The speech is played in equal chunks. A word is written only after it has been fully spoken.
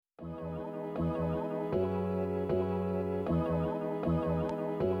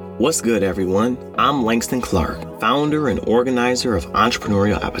What's good, everyone? I'm Langston Clark, founder and organizer of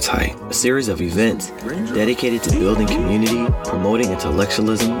Entrepreneurial Appetite, a series of events dedicated to building community, promoting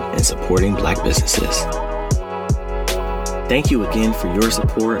intellectualism, and supporting Black businesses. Thank you again for your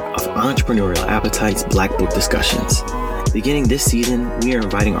support of Entrepreneurial Appetite's Black Book Discussions. Beginning this season, we are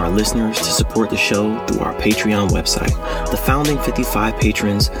inviting our listeners to support the show through our Patreon website. The founding 55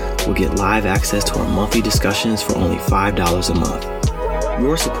 patrons will get live access to our monthly discussions for only $5 a month.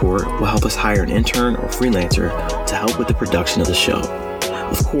 Your support will help us hire an intern or freelancer to help with the production of the show.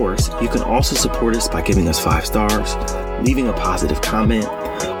 Of course, you can also support us by giving us 5 stars, leaving a positive comment,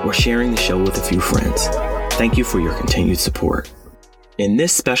 or sharing the show with a few friends. Thank you for your continued support. In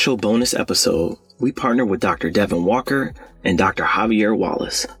this special bonus episode, we partner with Dr. Devin Walker and Dr. Javier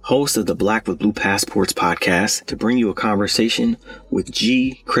Wallace, hosts of the Black with Blue Passports podcast, to bring you a conversation with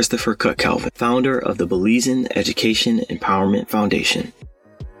G. Christopher Cutkelvin, founder of the Belizean Education Empowerment Foundation.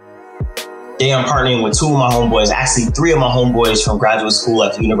 Today I'm partnering with 2 of my homeboys, actually 3 of my homeboys from graduate school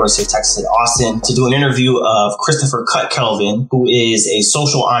at the University of Texas at Austin, to do an interview of Christopher Cutkelvin, who is a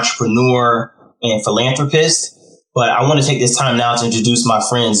social entrepreneur and philanthropist. But I want to take this time now to introduce my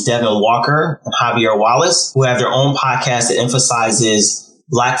friends Devin Walker and Javier Wallace, who have their own podcast that emphasizes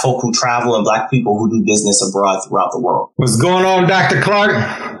Black folk who travel and Black people who do business abroad throughout the world. What's going on, Dr.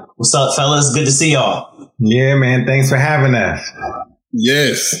 Clark? What's up, fellas? Good to see y'all. Yeah, man. Thanks for having us.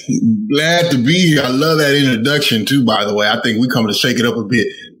 Yes. Glad to be here. I love that introduction, too, by the way. I think we come to shake it up a bit.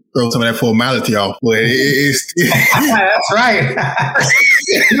 Throw some of that formality off. But it's that's right.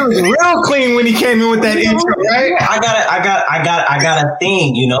 He was real clean when he came in with that intro, right? I got a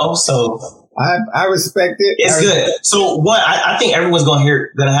thing, you know. So I respect it. It's good. So what I think everyone's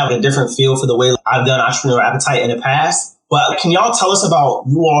gonna have a different feel for the way I've done Entrepreneurial Appetite in the past. But can y'all tell us about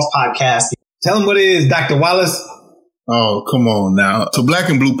you all's podcast? Tell them what it is, Dr. Wallace. Oh, come on now. So Black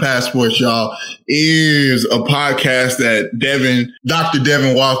and Blue Passports, y'all, is a podcast that Dr.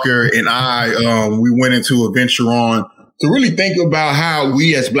 Devin Walker and I, we went into a venture on to really think about how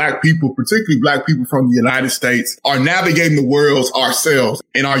we as Black people, particularly Black people from the United States, are navigating the world ourselves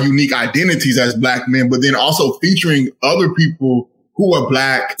and our unique identities as Black men, but then also featuring other people who are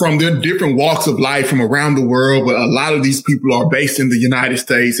Black from their different walks of life from around the world. But a lot of these people are based in the United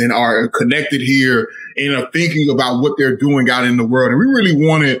States and are connected here and are thinking about what they're doing out in the world. And we really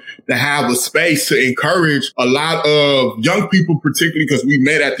wanted to have a space to encourage a lot of young people, particularly because we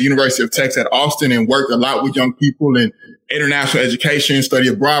met at the University of Texas at Austin and worked a lot with young people in international education, study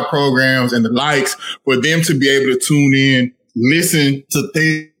abroad programs and the likes, for them to be able to tune in, listen to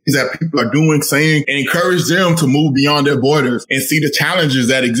things that people are doing, saying, and encourage them to move beyond their borders and see the challenges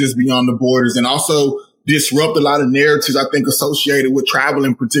that exist beyond the borders, and also disrupt a lot of narratives, I think, associated with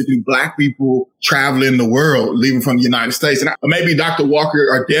traveling, particularly Black people traveling the world, leaving from the United States. And maybe Dr. Walker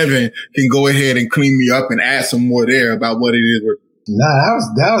or Devin can go ahead and clean me up and add some more there about what it is. Nah,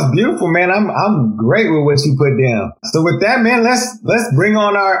 that was beautiful, man. I'm great with what you put down. So with that, man, let's bring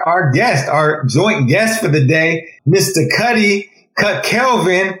on our guest, our joint guest for the day, Mr.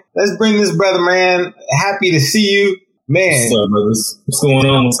 Cutkelvin. Let's bring this brother, man. Happy to see you, man. What's up, brothers? What's going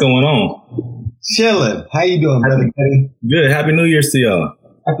on? What's going on? Chilling. How you doing, brother Cuddy? Good. Happy New Year's to y'all.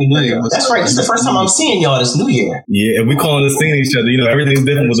 Happy New Year. That's right. This is the first time I'm seeing y'all this New Year. Yeah, and we calling this seeing each other. You know, everything's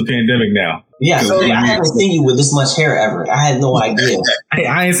different with the pandemic now. Yeah, so I haven't seen you with this much hair ever. I had no idea. Hey,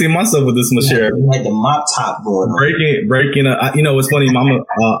 I ain't seen myself with this much hair. You had the mop top going on. Breaking. You know, it's funny, Mama.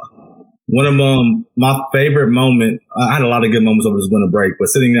 One of my favorite moment. I had a lot of good moments over this winter break, but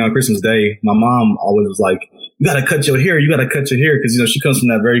sitting down on Christmas Day, my mom always was like, "You got to cut your hair. You got to cut your hair," because she comes from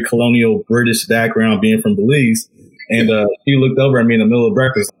that very colonial British background, being from Belize, and she looked over at me in the middle of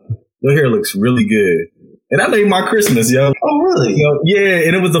breakfast. Your hair looks really good. And that made my Christmas, yo. Oh, really? Yeah.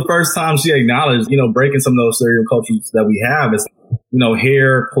 And it was the first time she acknowledged, breaking some of those stereocultures that we have. It's,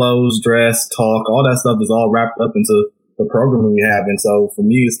 hair, clothes, dress, talk, all that stuff is all wrapped up into the program we have. And so for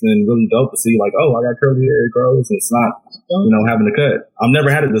me, it's been really dope to see, like, oh, I got curly hair, it grows. And it's not, having to cut. I've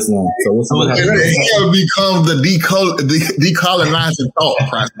never had it this long. So we'll see what happens. It become the decolonizing thought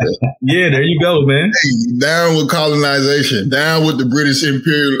process. Yeah, there you go, man. Hey, down with colonization, down with the British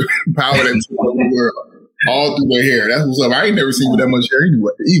imperial power that took over the world. All through their hair. That's what's up. I ain't never seen with that much hair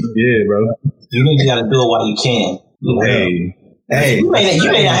anyway, either. Yeah, bro. You gotta do it while you can. Hey. You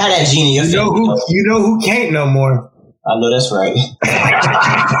may not have that genie. You know who can't no more. I know that's right.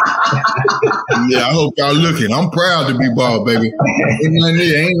 Yeah, I hope y'all looking. I'm proud to be bald, baby. Ain't nothing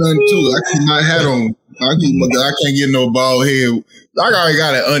to it. I keep my hat on. I can't get no bald head. I already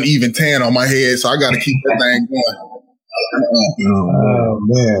got an uneven tan on my head, so I got to keep that thing going. Oh,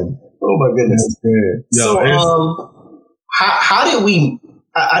 man. Oh my goodness. That's good. So, how did we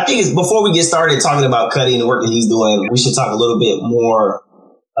I think it's, before we get started talking about Cuddy and the work that he's doing, we should talk a little bit more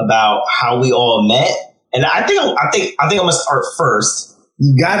about how we all met. And I think I'm gonna start first.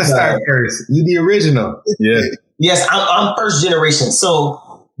 You gotta start first. You the original. Yeah. Yes, I'm first generation. So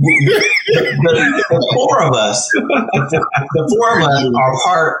the four of us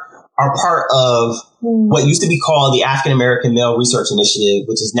are part of what used to be called the African American Male Research Initiative,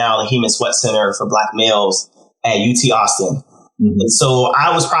 which is now the Heman Sweat Center for Black Males at UT Austin. Mm-hmm. And so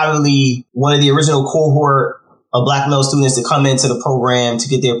I was probably one of the original cohort of Black male students to come into the program to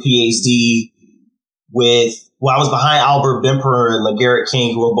get their PhD I was behind Albert Bemper and LeGarrette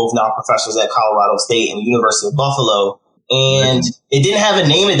King, who are both now professors at Colorado State and the University of Buffalo. And it didn't have a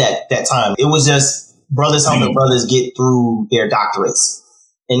name at that time. It was just brothers helping brothers get through their doctorates.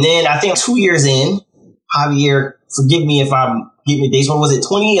 And then I think 2 years in, Javier, forgive me if I'm getting the dates wrong, was it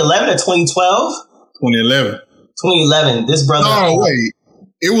 2011 or 2012? 2011. 2011. This brother. No, wait.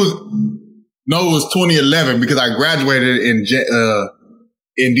 It was 2011 because I graduated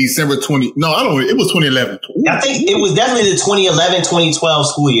in December 20. No, I don't. It was 2011. I think it was definitely the 2011, 2012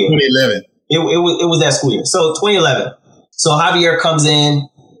 school year. 2011. It was that school year. So 2011. So Javier comes in.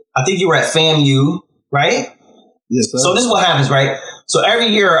 I think you were at FAMU, right? Yes, sir. So this is what happens, right? So every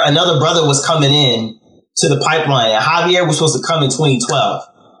year another brother was coming in to the pipeline, and Javier was supposed to come in 2012.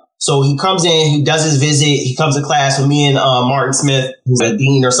 So he comes in, he does his visit, he comes to class with me and Martin Smith, who's a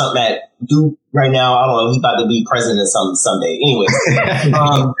dean or something at Duke right now. I don't know, he's about to be president someday. Anyway,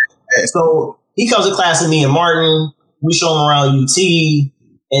 so he comes to class with me and Martin. We show him around UT,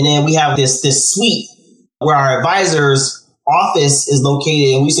 and then we have this suite where our advisor's office is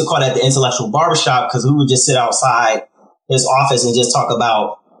located, and we used to call that the intellectual barbershop because we would just sit outside his office and just talk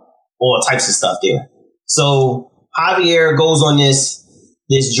about all types of stuff there. So Javier goes on this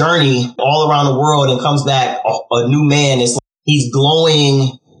journey all around the world and comes back a new man. It's like he's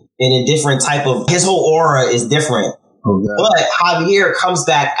glowing in a different type of, his whole aura is different. Okay. But Javier comes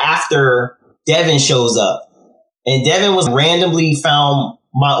back after Devin shows up. And Devin was randomly found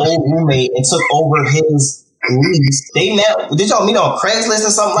my old roommate and took over his lease. They met, did y'all meet on Craigslist or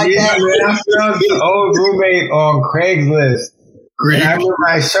something like that? Yeah, I found the old roommate on Craigslist. And I remember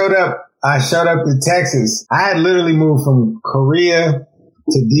I showed up to Texas. I had literally moved from Korea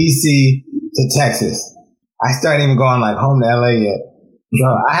to DC to Texas. I started even going like home to LA yet. So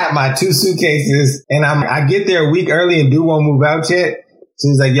I had my 2 suitcases and I get there a week early and won't move out yet. So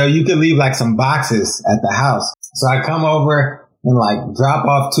he's like, yo, you could leave like some boxes at the house. So I come over and like drop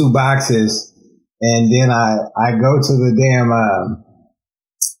off 2 boxes and then I go to the damn,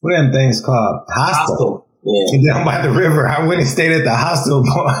 what are them things called? Hostel. Yeah. Down by the river. I went and stayed at the hostel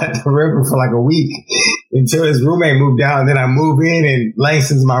at the river for like a week until his roommate moved down. Then I moved in and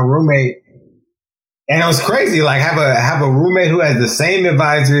Langston's my roommate. And it was crazy. Like have a roommate who has the same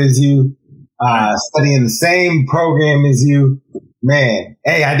advisor as you, studying the same program as you. Man,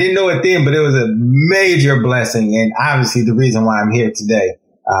 hey, I didn't know it then, but it was a major blessing. And obviously the reason why I'm here today.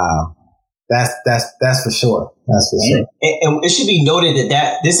 That's for sure. That's for sure. And it should be noted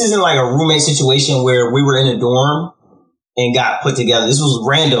that this isn't like a roommate situation where we were in a dorm and got put together. This was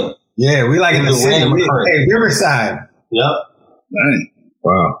random. Yeah, we like in the city. Hey, Riverside. Yep. Dang.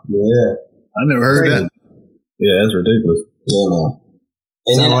 Wow. Yeah. I never heard that. Yeah, that's ridiculous. Yeah, man.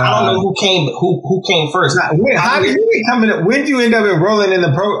 And so, then I don't know who came first. When did you end up enrolling in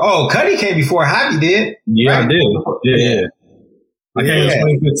the pro? Oh, Cuddy came before Javi did. Yeah, right? I did. Yeah. I came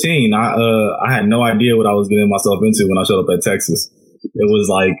in 2015. I had no idea what I was getting myself into when I showed up at Texas. It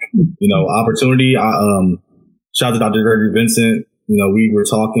was like, opportunity. Shout out to Dr. Gregory Vincent. We were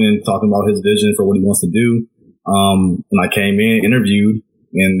talking about his vision for what he wants to do. And I came in, interviewed,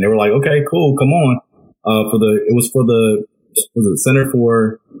 and they were like, okay, cool, come on. Was the Center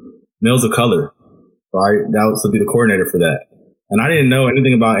for Males of Color, right? That was to be the coordinator for that. And I didn't know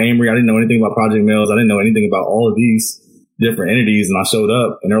anything about Amory. I didn't know anything about Project Males. I didn't know anything about all of these different entities. And I showed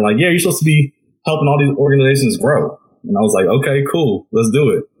up and they're like, yeah, you're supposed to be helping all these organizations grow. And I was like, okay, cool, let's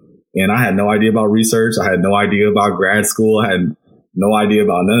do it. And I had no idea about research. I had no idea about grad school. I had no idea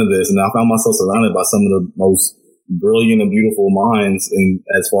about none of this. And I found myself surrounded by some of the most brilliant and beautiful minds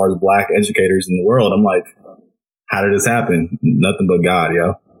as far as Black educators in the world. I'm like, how did this happen? Nothing but God,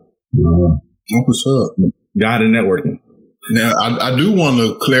 yo. What's up? God and networking. Now, I do want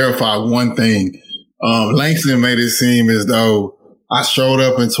to clarify one thing. Langston made it seem as though I showed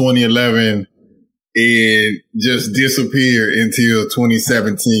up in 2011 and just disappeared until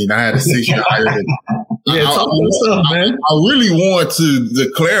 2017. I had a 6-year hiatus. Yeah, what's up, man? I really want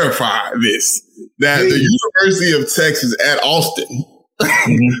to clarify this, that the University of Texas at Austin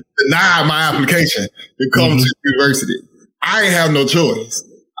denied my application to come to the university. I ain't have no choice.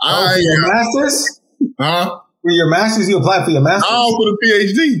 Your masters? Huh? For your masters, you applied for your masters? Oh, for the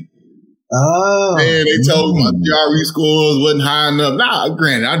PhD. Oh. And they told me my GRE scores wasn't high enough. Nah,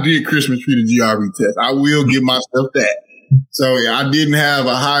 granted, I did Christmas tree the GRE test. I will give myself that. So yeah, I didn't have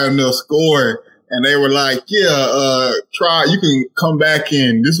a high enough score. And they were like, try, you can come back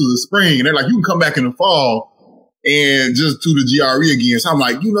in, this was the spring. And they're like, you can come back in the fall and just do the GRE again. So I'm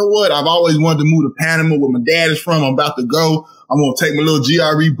like, you know what? I've always wanted to move to Panama where my dad is from. I'm about to go. I'm going to take my little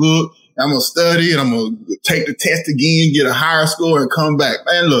GRE book. I'm going to study and I'm going to take the test again, get a higher score and come back.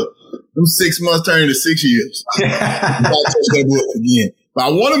 Man, look, them 6 months turn into 6 years. I'll touch that book again. But I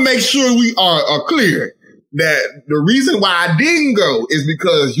want to make sure we are clear that the reason why I didn't go is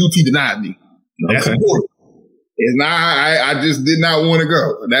because UT denied me. That's important. It's not, I just did not want to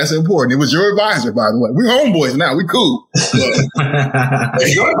go. That's important. It was your advisor, by the way. We're homeboys now. We cool.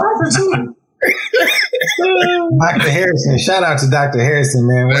 Your advisor too. Dr. Harrison. Shout out to Dr. Harrison,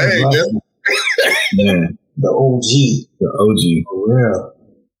 man. Hey, Man, The OG. the OG. For real.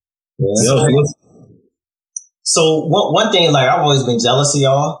 Yeah. So one thing, like, I've always been jealous of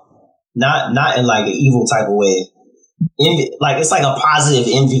y'all, not in like an evil type of way. Envy, like, it's like a positive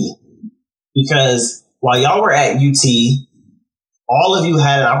envy, because while y'all were at UT, all of you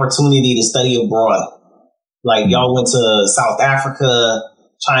had an opportunity to study abroad. Like, y'all went to South Africa,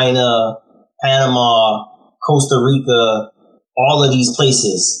 China, Panama, Costa Rica, all of these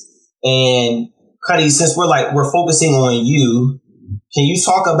places. And Cuddy, since we're focusing on you, can you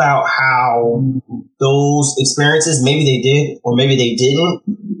talk about how those experiences, maybe they did or maybe they didn't,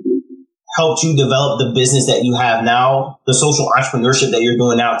 helped you develop the business that you have now, the social entrepreneurship that you're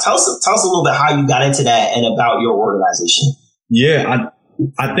doing now? Tell us a little bit how you got into that and about your organization. Yeah,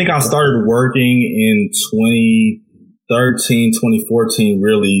 I think I started working in 2013, 2014,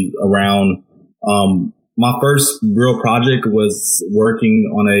 really around, my first real project was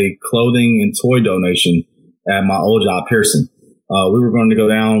working on a clothing and toy donation at my old job, Pearson. We were going to go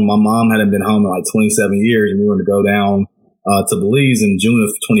down. My mom hadn't been home in like 27 years, and we were going to go down to Belize in June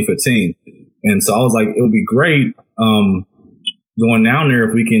of 2015. And so I was like, it would be great going down there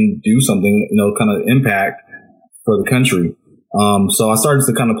if we can do something, kind of impact for the country. So I started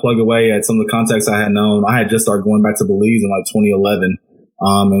to kind of plug away at some of the contacts I had known. I had just started going back to Belize in like 2011.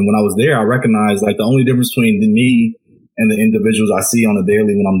 And when I was there, I recognized like the only difference between me and the individuals I see on a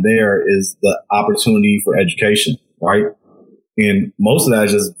daily when I'm there is the opportunity for education, right? And most of that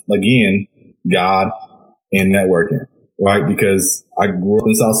is just, again, God and networking, right? Because I grew up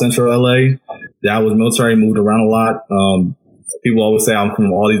in South Central LA. Dad was military, moved around a lot. People always say I'm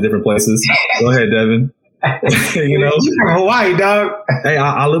from all these different places. Go ahead, Devin. You're from Hawaii, dog. Hey,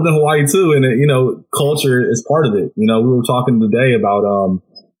 I lived in Hawaii too, and culture is part of it. We were talking today about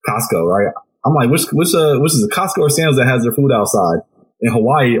Costco, right? I'm like, which is a Costco or Sam's that has their food outside? In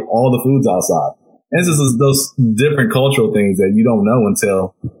Hawaii, all the food's outside. And it's just those different cultural things that you don't know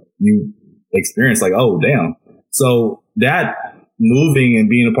until you experience, like, oh, damn. So that moving and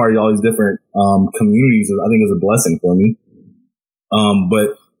being a part of all these different communities, I think, is a blessing for me.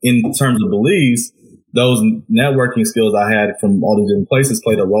 But in terms of Belize, those networking skills I had from all these different places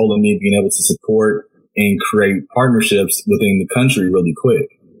played a role in me being able to support and create partnerships within the country really quick.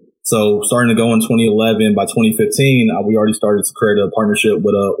 So starting to go in 2011, by 2015, we already started to create a partnership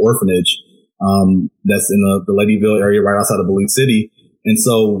with an orphanage that's in the Ladyville area right outside of Belize City. And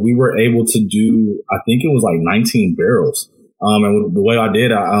so we were able to do, I think it was like 19 barrels. And the way I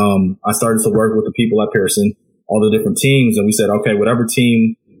did, I started to work with the people at Pearson, all the different teams. And we said, okay, whatever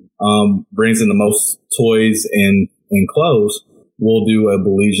team brings in the most toys and clothes, we'll do a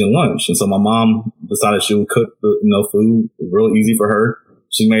Belizean lunch. And so my mom decided she would cook food. It was real easy for her.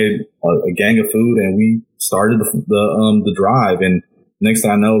 She made a gang of food, and we started the drive. And next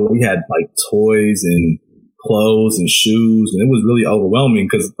thing I know, we had like toys and clothes and shoes, and it was really overwhelming,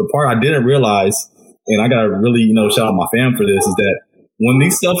 because the part I didn't realize, and I gotta really shout out my fam for this, is that when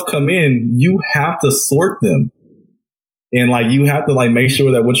these stuff come in, you have to sort them. And like, you have to like make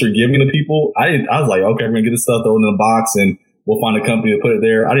sure that what you're giving to people, I was like, okay, we're gonna get this stuff, throw it in a box, and we'll find a company to put it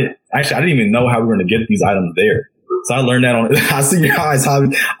there. I didn't even know how we were gonna get these items there. So I learned that I see your eyes,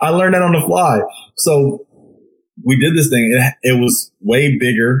 Javi. I learned that on the fly. So we did this thing. It was way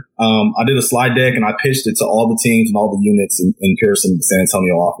bigger. I did a slide deck and I pitched it to all the teams and all the units in Pearson, San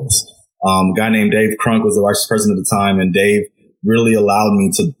Antonio office. A guy named Dave Crunk was the vice president at the time, and Dave really allowed me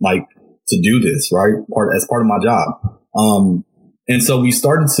to do this, right? As part of my job. And so we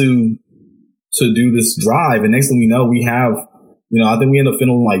started to do this drive, and next thing we know, we have, I think we ended up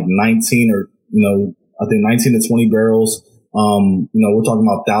filling like 19 to 20 barrels. We're talking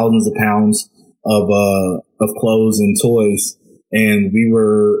about thousands of pounds. of clothes and toys. And we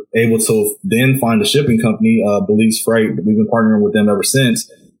were able to then find a shipping company, Belize Freight. We've been partnering with them ever since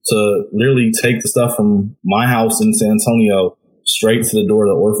to literally take the stuff from my house in San Antonio straight to the door of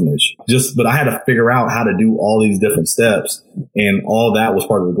the orphanage. But I had to figure out how to do all these different steps. And all that was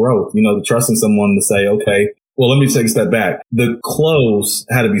part of the growth, trusting someone to say, okay, well, let me take a step back. The clothes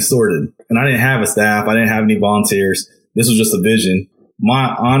had to be sorted, and I didn't have a staff. I didn't have any volunteers. This was just a vision.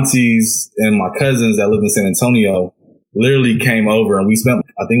 My aunties and my cousins that lived in San Antonio literally came over, and we spent,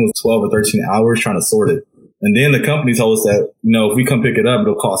 I think it was 12 or 13 hours trying to sort it. And then the company told us that, if we come pick it up,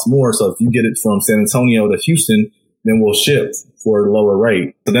 it'll cost more. So if you get it from San Antonio to Houston, then we'll ship for a lower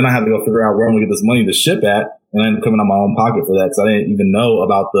rate. So then I had to go figure out where I'm going to get this money to ship at. And I ended up coming out of my own pocket for that because I didn't even know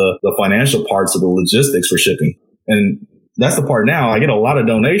about the financial parts of the logistics for shipping. And that's the part now. I get a lot of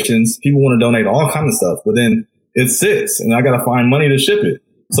donations. People want to donate all kinds of stuff, but then it sits and I got to find money to ship it.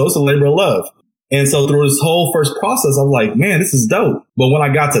 So it's a labor of love. And so through this whole first process, I'm like, man, this is dope. But when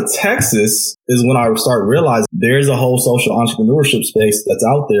I got to Texas is when I started realizing there's a whole social entrepreneurship space that's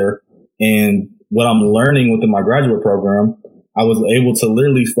out there. And what I'm learning within my graduate program, I was able to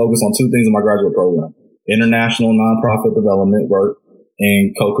literally focus on two things in my graduate program: international nonprofit development work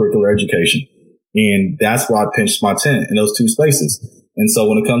and co-curricular education. And that's why I pinched my tent in those two spaces. And so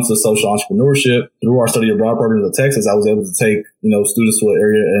when it comes to social entrepreneurship, through our study abroad program in Texas, I was able to take, students to an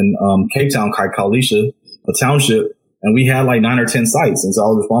area in Cape Town, Kaikalisha, a township, and we had like 9 or 10 sites. And so I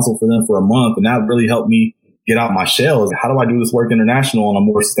was responsible for them for a month. And that really helped me get out my shell. How do I do this work international on a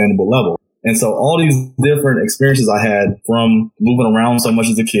more sustainable level? And so all these different experiences I had, from moving around so much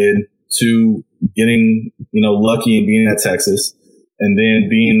as a kid to getting, lucky and being at Texas, and then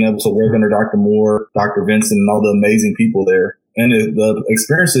being able to work under Dr. Moore, Dr. Vincent, and all the amazing people there. And the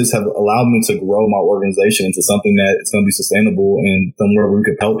experiences have allowed me to grow my organization into something that is going to be sustainable and somewhere where we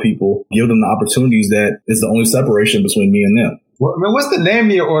could help people, give them the opportunities that is the only separation between me and them. What's the name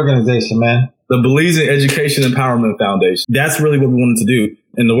of your organization, man? The Belize Education Empowerment Foundation. That's really what we wanted to do.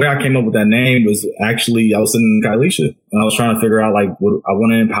 And the way I came up with that name was actually, I was sitting in Kailicha and I was trying to figure out, I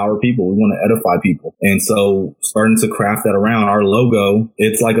want to empower people. We want to edify people. And so starting to craft that around our logo,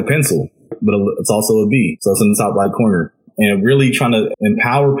 it's like a pencil, but it's also a B. So it's in the top right corner. And really trying to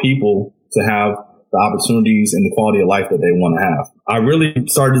empower people to have the opportunities and the quality of life that they want to have. I really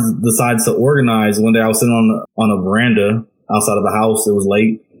decided to organize. One day I was sitting on a veranda outside of a house. It was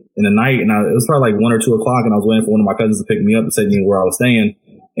late in the night, and it was probably like 1 or 2 o'clock, and I was waiting for one of my cousins to pick me up and take me where I was staying.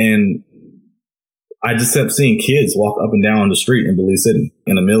 And I just kept seeing kids walk up and down the street in Belize City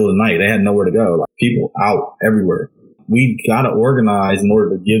in the middle of the night. They had nowhere to go. Like, people out everywhere. We got to organize in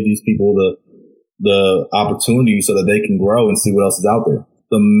order to give these people the opportunity so that they can grow and see what else is out there.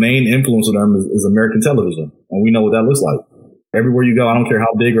 The main influence of them is American television, and we know what that looks like. Everywhere you go, I don't care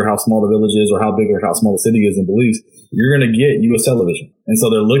how big or how small the village is or how big or how small the city is in Belize, you're going to get U.S. television. And so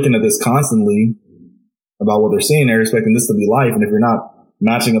they're looking at this constantly about what they're seeing. They're expecting this to be life. And if you're not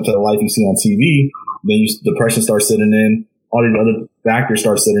matching up to the life you see on TV, then depression starts sitting in. All these other factors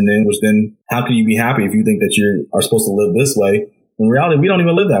start sitting in, which then how can you be happy if you think that you are supposed to live this way? In reality, we don't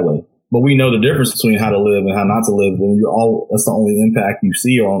even live that way. But we know the difference between how to live and how not to live. When that's the only impact you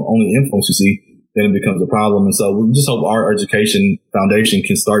see or only influence you see, then it becomes a problem. And so we just hope our education foundation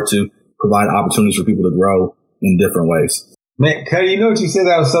can start to provide opportunities for people to grow in different ways. Man, Cuddy, what you said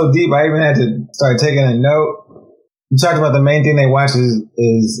that was so deep. I even had to start taking a note. You talked about the main thing they watch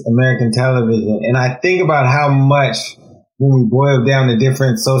is American television. And I think about how much, when we boil down the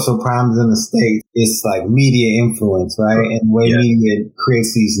different social problems in the States, it's like media influence, right? And the way media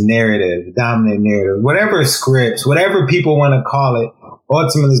creates these narratives, dominant narratives, whatever scripts, whatever people want to call it.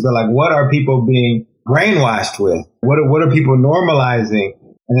 Ultimately, it's been like, what are people being brainwashed with? What are people normalizing?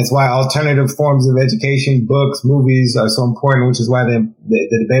 And that's why alternative forms of education, books, movies are so important, which is why the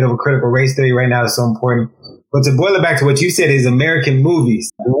debate over critical race theory right now is so important. But to boil it back to what you said is American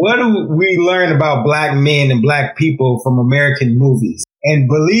movies. What do we learn about black men and black people from American movies? And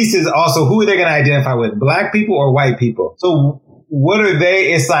Belize is also, who are they going to identify with? Black people or white people? So what are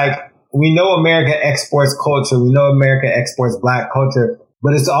they? It's like, we know America exports culture. We know America exports black culture,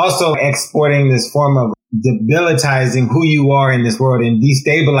 but it's also exporting this form of debilitizing who you are in this world and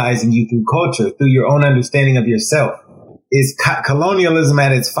destabilizing you through culture, through your own understanding of yourself. It's colonialism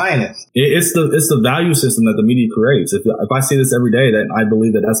at its finest. It's the value system that the media creates. If I see this every day, then I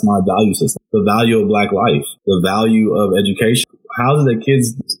believe that that's my value system. The value of black life, the value of education. How is it that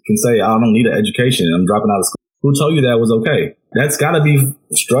kids can say, I don't need an education, I'm dropping out of school? Who told you that was okay? That's got to be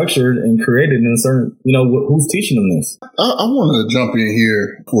structured and created in a certain, who's teaching them this? I want to jump in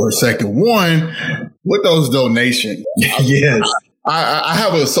here for a second. One, with those donations. Yes. I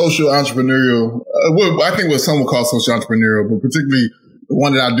have a social entrepreneurial, I think what some would call social entrepreneurial, but particularly the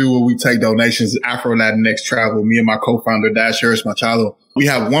one that I do where we take donations, Afro Latinx Travel. Me and my co-founder, Dash Harris Machado, we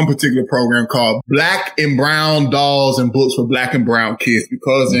have one particular program called Black and Brown Dolls and Books for Black and Brown Kids,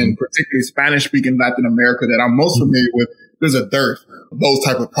 because in particularly Spanish-speaking Latin America that I'm most familiar with, there's a dearth of those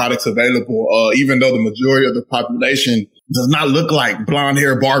type of products available, even though the majority of the population does not look like blonde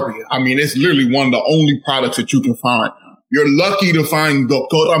hair Barbie. I mean, it's literally one of the only products that you can find. You're lucky to find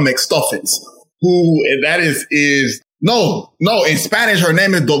Doctora McStuffins, who, and that is no, in Spanish, her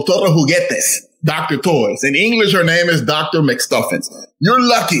name is Doctora Juguetes, Dr. Toys. In English, her name is Dr. McStuffins. You're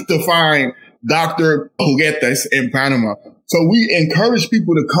lucky to find Dr. Juguetes in Panama. So we encourage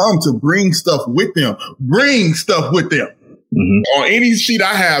people to come to bring stuff with them. On any sheet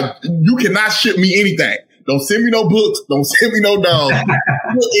I have, you cannot ship me anything. Don't send me no books. Don't send me no dolls.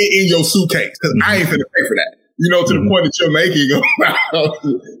 Put it in your suitcase, because I ain't finna pay for that. You know, to the point that you're making about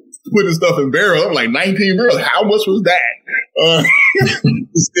putting stuff in barrels. I'm like, 19 barrels. How much was that?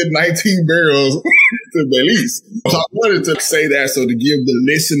 Send 19 barrels to Belize. So I wanted to say that so to give the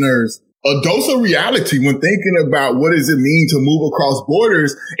listeners a dose of reality when thinking about what does it mean to move across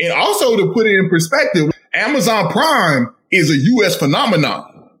borders, and also to put it in perspective. Amazon Prime is a U.S.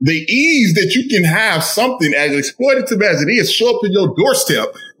 phenomenon. The ease that you can have something as exploitative as it is show up to your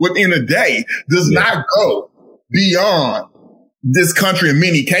doorstep within a day does not go beyond this country in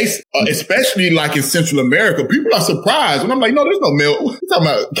many cases, especially like in Central America. People are surprised when I'm like, no, there's no mail. What are you talking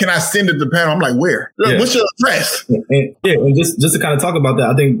about? Can I send it to Panama? I'm like, where? Yeah. What's your address? And just to kind of talk about that,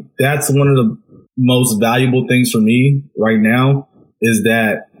 I think that's one of the most valuable things for me right now is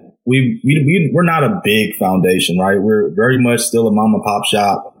that we're not a big foundation, right? We're very much still a mom and pop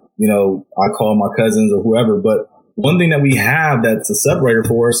shop. You know, I call my cousins or whoever, but one thing that we have that's a separator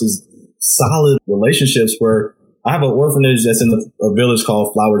for us is solid relationships where I have an orphanage that's in a village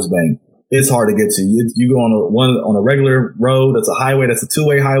called Flowers Bank. It's hard to get to. You go on a regular road. That's a highway. That's a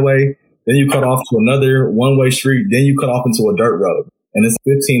two-way highway. Then you cut off to another one-way street. Then you cut off into a dirt road. And it's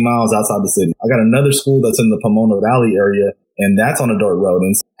 15 miles outside the city. I got another school that's in the Pomona Valley area, and that's on a dirt road.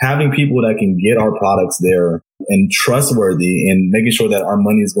 And having people that can get our products there and trustworthy and making sure that our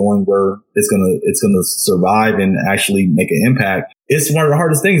money is going where it's gonna survive and actually make an impact. It's one of the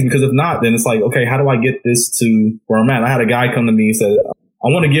hardest things, because if not, then it's like, okay, how do I get this to where I'm at? I had a guy come to me and said, I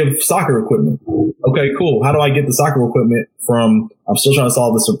want to give soccer equipment. Okay, cool. How do I get the soccer equipment from, I'm still trying to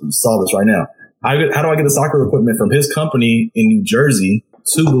solve this right now. How do I get the soccer equipment from his company in New Jersey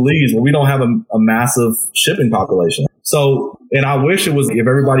to Belize, where we don't have a massive shipping population? So, and I wish it was, if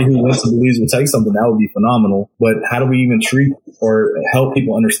everybody who went to Belize would take something, that would be phenomenal. But how do we even treat or help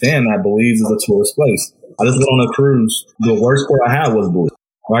people understand that Belize is a tourist place? I just went on a cruise. The worst port I had was Belize,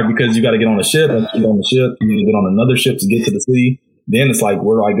 right? Because you got to get on a ship. Once you get on the ship, you need to get on another ship to get to the city. Then it's like,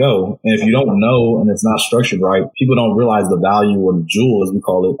 where do I go? And if you don't know and it's not structured right, people don't realize the value or the jewel, as we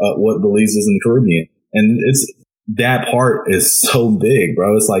call it, what Belize is in the Caribbean. And that part is so big,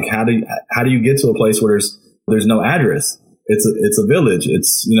 bro. It's like, how do you get to a place where there's no address? It's a village.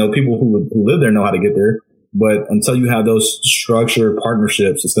 It's, you know, people who live there know how to get there. But until you have those structured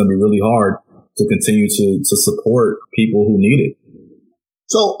partnerships, it's going to be really hard to continue to support people who need it.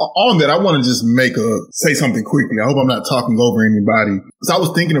 So on that, I want to just say something quickly. I hope I'm not talking over anybody. So I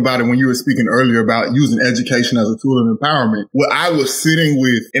was thinking about it when you were speaking earlier about using education as a tool of empowerment. What I was sitting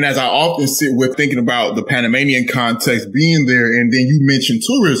with, and as I often sit with thinking about the Panamanian context being there, and then you mentioned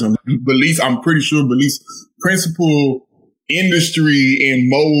tourism. Belize, I'm pretty sure Belize principal industry and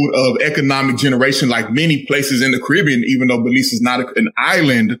mode of economic generation, like many places in the Caribbean, even though Belize is not an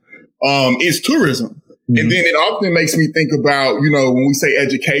island, is tourism. And then it often makes me think about, you know, when we say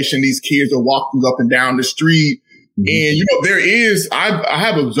education, these kids are walking up and down the street. And, you know, I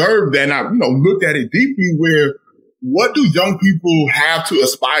have observed that, and I, you know, looked at it deeply, where what do young people have to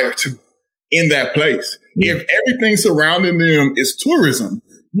aspire to in that place? If everything surrounding them is tourism,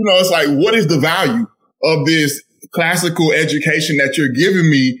 you know, it's like, what is the value of this classical education that you're giving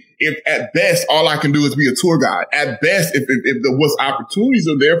me if at best all I can do is be a tour guide? At best, if what opportunities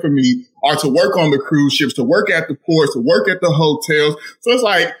are there for me are to work on the cruise ships, to work at the ports, to work at the hotels. So it's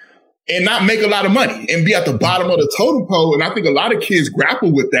like, and not make a lot of money and be at the bottom of the totem pole. And I think a lot of kids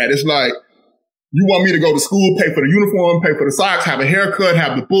grapple with that. It's like, you want me to go to school, pay for the uniform, pay for the socks, have a haircut,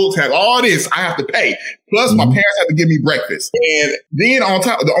 have the books, have all this. I have to pay. Plus, my parents have to give me breakfast. And then on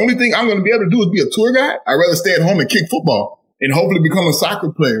top, the only thing I'm going to be able to do is be a tour guide. I'd rather stay at home and kick football and hopefully become a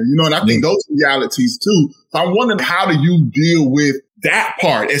soccer player, you know, and I think those are realities too. So I'm wondering, how do you deal with that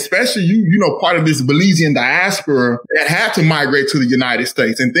part, especially part of this Belizean diaspora that had to migrate to the United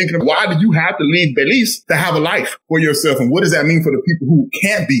States, and thinking of why do you have to leave Belize to have a life for yourself? And what does that mean for the people who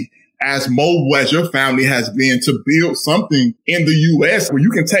can't be as mobile as your family has been to build something in the U.S. where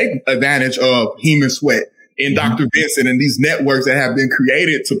you can take advantage of Heman Sweat and Dr. Vincent and these networks that have been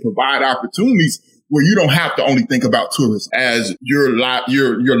created to provide opportunities where you don't have to only think about tourism as your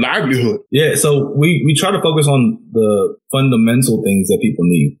livelihood. Yeah, so we try to focus on the fundamental things that people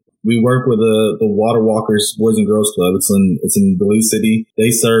need. We work with the Water Walkers Boys and Girls Club. It's in Belize City.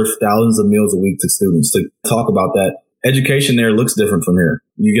 They serve thousands of meals a week to students. To talk about that, education there looks different from here.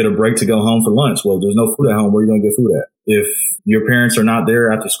 You get a break to go home for lunch. Well, there's no food at home. Where are you going to get food at? If your parents are not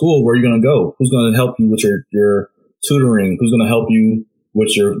there after school, where are you going to go? Who's going to help you with your tutoring? Who's going to help you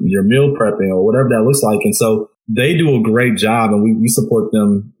with your meal prepping or whatever that looks like? And so they do a great job, and we support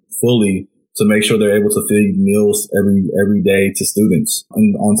them fully to make sure they're able to feed meals every day to students.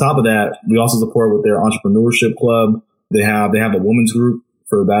 And on top of that, we also support with their entrepreneurship club. They have a women's group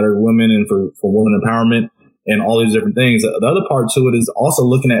for battered women and for women empowerment and all these different things. The other part to it is also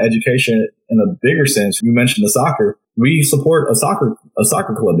looking at education in a bigger sense. You mentioned the soccer. We support a soccer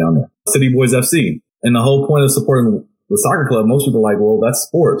club down there, City Boys FC. And the whole point of supporting the soccer club, most people are like, well, that's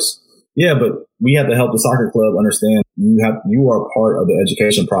sports. Yeah, but we have to help the soccer club understand you are part of the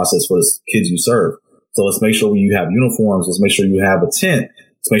education process for the kids you serve. So let's make sure you have uniforms. Let's make sure you have a tent.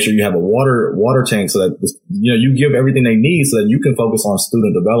 Let's make sure you have a water tank so that, you give everything they need so that you can focus on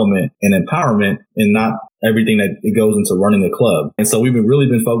student development and empowerment and not everything that it goes into running a club. And so we've really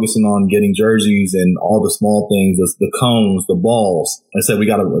been focusing on getting jerseys and all the small things, the cones, the balls. I said we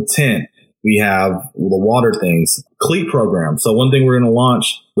got a tent. We have the water things, cleat program. So one thing we're going to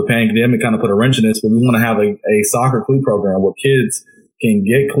launch, the pandemic kind of put a wrench in this, but we want to have a soccer cleat program where kids can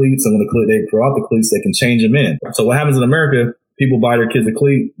get cleats, and when they grow out the cleats, they can change them in. So what happens in America, people buy their kids a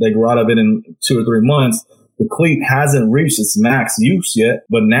cleat, they grow out of it in 2 or 3 months. The cleat hasn't reached its max use yet,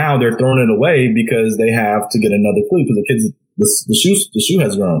 but now they're throwing it away because they have to get another cleat because the shoe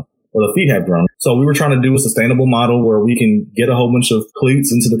has grown. Or the feet have grown. So we were trying to do a sustainable model where we can get a whole bunch of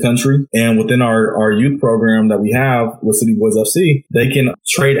cleats into the country. And within our youth program that we have with City Boys FC, they can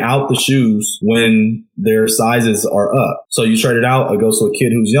trade out the shoes when their sizes are up. So you trade it out, it goes to a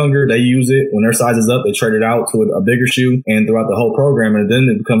kid who's younger, they use it. When their size is up, they trade it out to a bigger shoe, and throughout the whole program, and then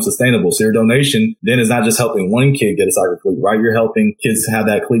it becomes sustainable. So your donation then is not just helping one kid get a soccer cleat, right? You're helping kids have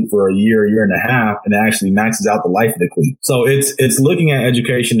that cleat for a year and a half, and it actually maxes out the life of the cleat. So it's looking at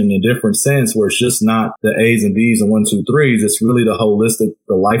education in a different sense where it's just not the A's and B's and 1, 2, 3s. It's really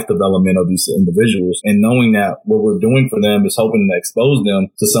the life development of these individuals, and knowing that what we're doing for them is helping to expose them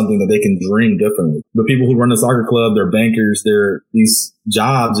to something that they can dream differently. The people who run the soccer club, they're bankers, they're these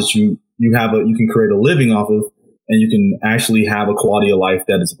jobs that you can create a living off of, and you can actually have a quality of life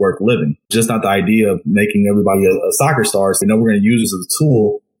that is worth living. Just not the idea of making everybody a soccer star. So, we're going to use this as a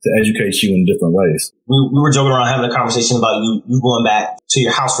tool to educate you in different ways. We were joking around having a conversation about you going back to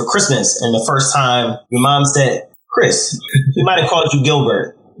your house for Christmas, and the first time your mom said, Chris, she might have called you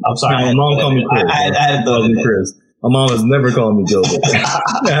Gilbert. I'm sorry. My mom called me Chris. I had to throw it in. Chris. My mom has never called me Gilbert.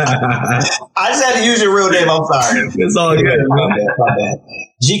 I just had to use your real name. I'm sorry. It's all good. My bad.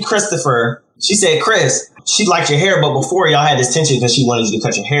 G. Christopher, she said, Chris, she liked your hair, but before y'all had this tension because she wanted you to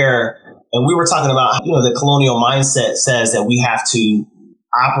cut your hair. And we were talking about, the colonial mindset says that we have to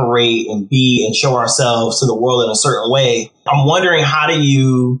operate and be and show ourselves to the world in a certain way. I'm wondering, how do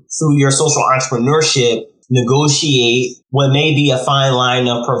you, through your social entrepreneurship, negotiate what may be a fine line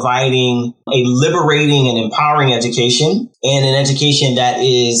of providing a liberating and empowering education and an education that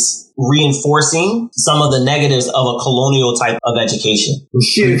is reinforcing some of the negatives of a colonial type of education? Well,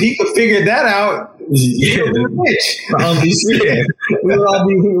 shit, if he could figure that out, we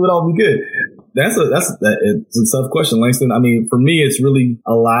would all be good. It's a tough question, Langston. I mean, for me, it's really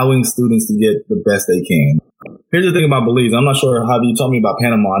allowing students to get the best they can. Here's the thing about Belize. I'm not sure how you told me about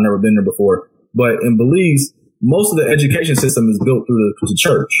Panama. I've never been there before. But in Belize, most of the education system is built through the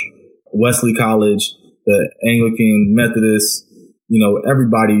church. Wesley College, the Anglican, Methodist,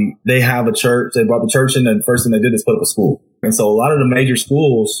 everybody, they have a church. They brought the church in, and the first thing they did is put up a school. And so a lot of the major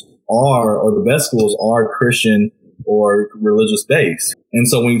schools or the best schools are Christian or religious based. And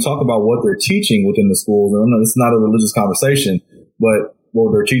so when you talk about what they're teaching within the schools, and it's not a religious conversation, but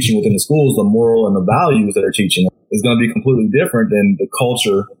what they're teaching within the schools, the moral and the values that they're teaching is going to be completely different than the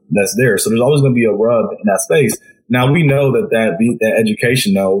culture that's there. So there's always going to be a rub in that space. Now we know that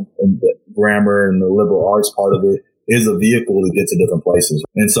education, though, and the grammar and the liberal arts part of it is a vehicle to get to different places.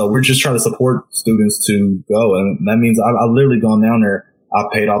 And so we're just trying to support students to go. And that means I've literally gone down there. I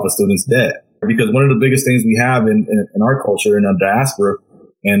paid off a student's debt. because one of the biggest things we have in our culture, in our diaspora,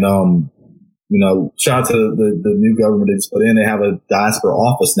 and, shout out to the new government they just put in, they have a diaspora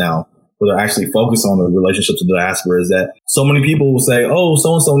office now where they're actually focused on the relationships of the diaspora, is that so many people will say, oh,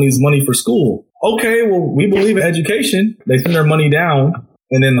 so-and-so needs money for school. Okay, well, we believe in education. They send their money down,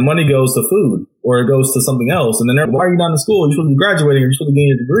 and then the money goes to food or it goes to something else. And then why are you not in school? You're supposed to be graduating, or you're supposed to be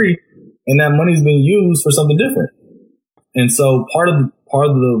getting your degree, and that money's being used for something different. And so part of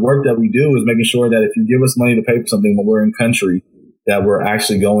the work that we do is making sure that if you give us money to pay for something when we're in country, that we're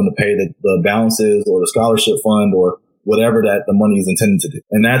actually going to pay the balances or the scholarship fund or whatever that the money is intended to do.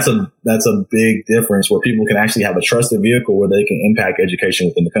 And that's a big difference, where people can actually have a trusted vehicle where they can impact education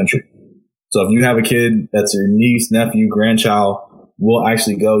within the country. So if you have a kid that's your niece, nephew, grandchild, we'll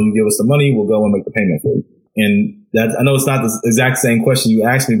actually go, you give us the money, we'll go and make the payment for you. And that, I know it's not the exact same question you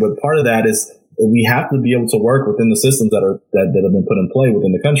asked me, but part of that is we have to be able to work within the systems that have been put in play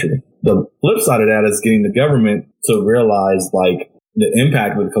within the country. The flip side of that is getting the government to realize like the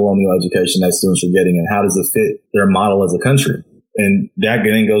impact of the colonial education that students are getting and how does it fit their model as a country. And that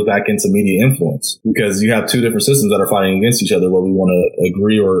then goes back into media influence, because you have two different systems that are fighting against each other, whether we want to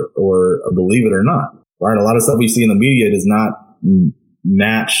agree or believe it or not. Right? A lot of stuff we see in the media does not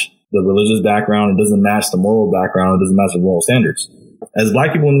match the religious background. It doesn't match the moral background. It doesn't match the moral standards. As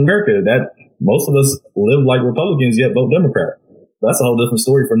Black people in America, that most of us live like Republicans yet vote Democrat. That's a whole different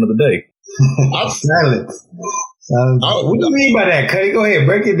story for another day. Silence. What do you mean by that, Cuddy? Go ahead,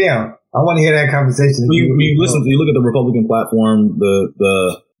 break it down. I want to hear that conversation. You look at the Republican platform,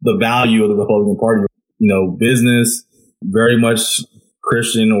 the value of the Republican Party, business, very much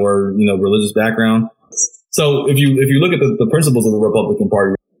Christian or, religious background. So if you look at the principles of the Republican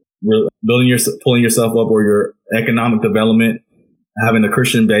Party, pulling yourself up, or your economic development, having a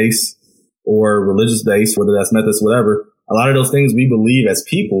Christian base or religious base, whether that's Methodist, whatever, a lot of those things we believe as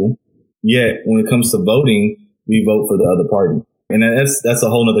people, yet when it comes to voting, we vote for the other party. And that's a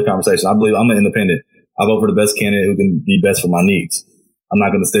whole nother conversation. I believe I'm an independent. I vote for the best candidate who can be best for my needs. I'm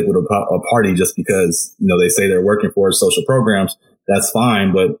not going to stick with a party just because, they say they're working for social programs. That's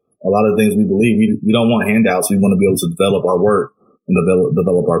fine. But a lot of the things we believe, we don't want handouts. We want to be able to develop our work and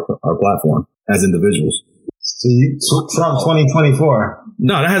develop our platform as individuals. So Trump 2024.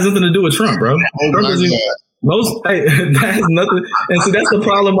 No, that has nothing to do with Trump, bro. That has nothing. And see, that's the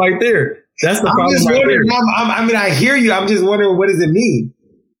problem right there. That's the problem right there. I hear you. I'm just wondering, what does it mean?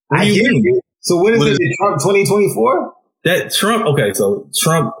 I hear you. So what is it? Trump 2024? That Trump. Okay, so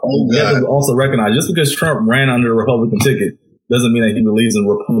Trump. You have to also recognize, just because Trump ran under a Republican ticket doesn't mean that he believes in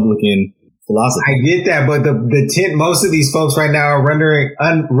Republican philosophy. I get that, but most of these folks right now are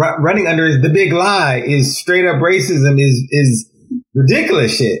running under the big lie is straight up racism is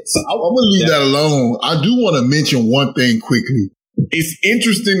ridiculous shit. So I'm going to leave that alone. I do want to mention one thing quickly. It's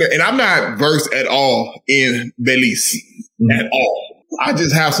interesting, and I'm not versed at all in Belize at all. I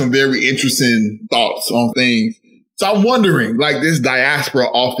just have some very interesting thoughts on things. So I'm wondering, like this diaspora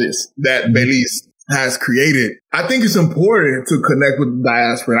office that Belize has created, I think it's important to connect with the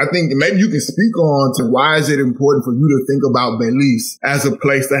diaspora. And I think maybe you can speak on to why is it important for you to think about Belize as a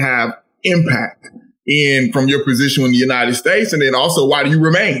place to have impact from your position in the United States, and then also why do you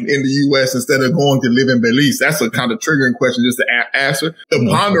remain in the U.S. instead of going to live in Belize? That's a kind of triggering question just to answer, to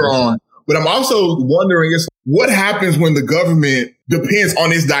ponder on. But I'm also wondering is what happens when the government depends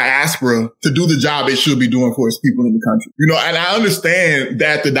on its diaspora to do the job it should be doing for its people in the country. And I understand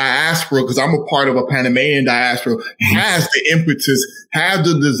that the diaspora, because I'm a part of a Panamanian diaspora, has the impetus, has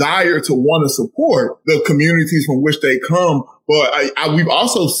the desire to want to support the communities from which they come. But we've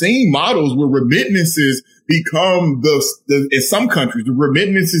also seen models where remittances become in some countries, the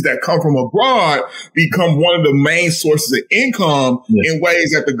remittances that come from abroad become one of the main sources of income in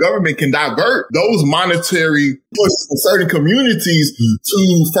ways that the government can divert those monetary pushes in certain communities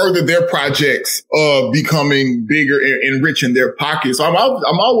to further their projects of becoming bigger and enriching their pockets. So I'm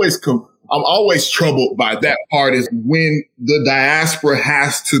always troubled by that part, is when the diaspora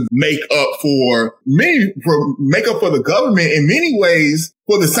has to make up for the government in many ways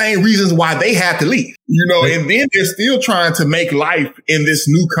for the same reasons why they had to leave, and then they're still trying to make life in this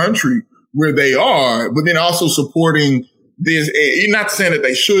new country where they are, but then also supporting this. Not saying that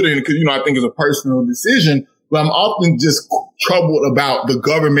they shouldn't, because, I think it's a personal decision, but I'm often just troubled about the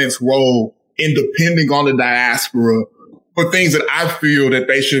government's role in depending on the diaspora for things that I feel that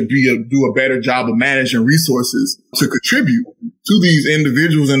they should do a better job of managing resources to contribute to these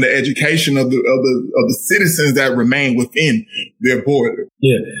individuals and the education of the citizens that remain within their border.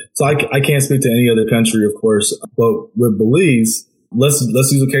 Yeah. So I can't speak to any other country, of course, but with Belize, let's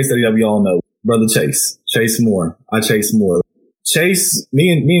use a case study that we all know. Brother Chase Moore. I Chase Moore. Chase,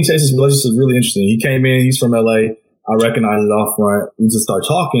 me and Chase's relationship is really interesting. He came in, he's from LA. I recognize it off front. We just start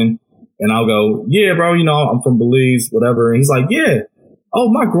talking and I'll go, yeah, bro, I'm from Belize, whatever. And he's like, yeah. Oh,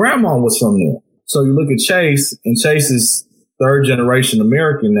 my grandma was from there. So you look at Chase, and Chase is third generation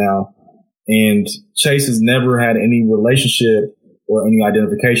American now. And Chase has never had any relationship or any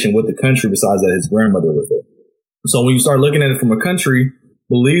identification with the country besides that his grandmother was there. So when you start looking at it from a country,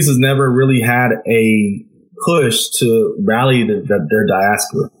 Belize has never really had a push to rally their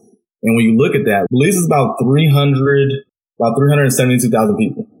diaspora. And when you look at that, Belize is about 372,000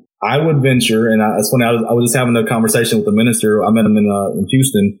 people. I would venture, and it's funny, I was just having a conversation with the minister. I met him in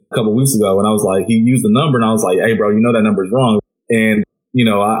Houston a couple of weeks ago, and I was like, he used the number, and I was like, hey, bro, that number is wrong. And,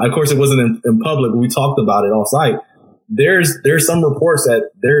 of course, it wasn't in public, but we talked about it off site. There's some reports that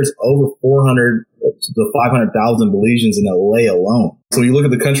there's over 400 to 500,000 Belizeans in LA alone. So you look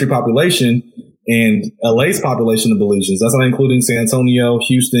at the country population and LA's population of Belizeans, that's not including San Antonio,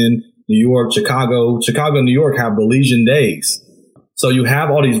 Houston, New York, Chicago. Chicago and New York have Belizean days. So you have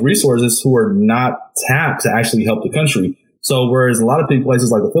all these resources who are not tapped to actually help the country. So whereas a lot of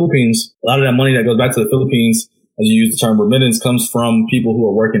places like the Philippines, a lot of that money that goes back to the Philippines, as you use the term remittance, comes from people who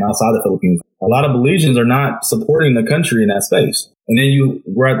are working outside the Philippines. A lot of Belizeans are not supporting the country in that space. And then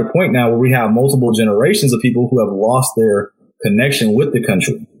we're at the point now where we have multiple generations of people who have lost their connection with the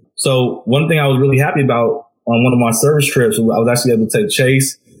country. So one thing I was really happy about on one of my service trips, I was actually able to take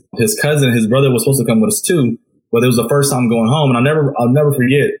Chase, his cousin, his brother was supposed to come with us too. But it was the first time going home. And I'll never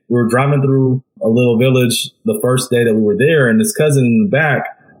forget. We were driving through a little village the first day that we were there. And his cousin in the back,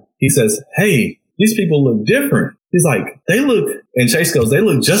 he says, hey, these people look different. He's like, and Chase goes, they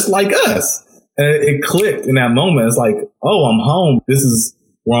look just like us. And it clicked in that moment. It's like, oh, I'm home. This is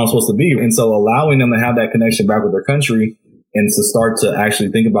where I'm supposed to be. And so allowing them to have that connection back with their country and to start to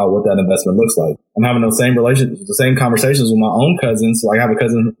actually think about what that investment looks like. I'm having the same conversations with my own cousins. So I have a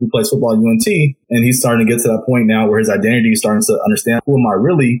cousin who plays football at UNT, and he's starting to get to that point now where his identity is starting to understand, who am I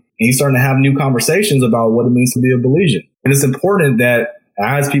really? And he's starting to have new conversations about what it means to be a Belizean. And it's important that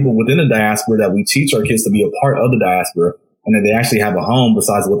as people within the diaspora, that we teach our kids to be a part of the diaspora and that they actually have a home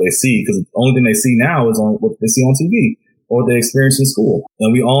besides what they see. Because the only thing they see now is on what they see on TV or what they experience in school.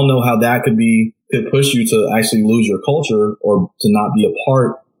 And we all know how that could push you to actually lose your culture or to not be a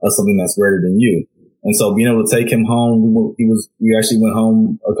part of something that's greater than you. And so being able to take him home, we actually went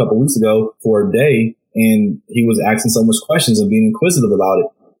home a couple of weeks ago for a day, and he was asking so much questions and being inquisitive about it.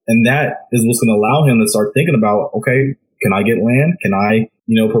 And that is what's going to allow him to start thinking about, okay, can I get land? Can I,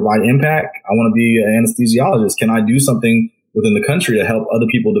 provide impact? I want to be an anesthesiologist. Can I do something within the country to help other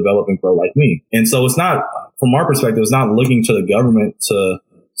people develop and grow like me? And so it's not, from our perspective, it's not looking to the government to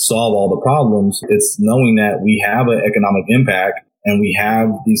solve all the problems. It's knowing that we have an economic impact and we have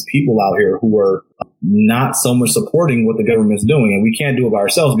these people out here who are not so much supporting what the government's doing. And we can't do it by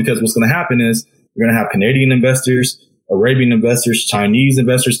ourselves, because what's going to happen is you're going to have Canadian investors, Arabian investors, Chinese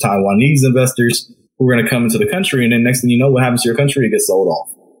investors, Taiwanese investors who are going to come into the country. And then next thing you know, what happens to your country? It gets sold off.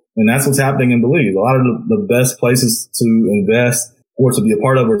 And that's what's happening in Belize. A lot of the best places to invest or to be a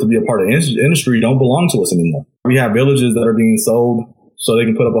part of industry don't belong to us anymore. We have villages that are being sold so they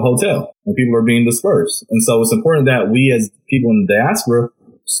can put up a hotel, and people are being dispersed. And so it's important that we as people in the diaspora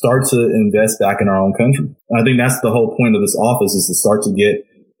start to invest back in our own country. And I think that's the whole point of this office, is to start to get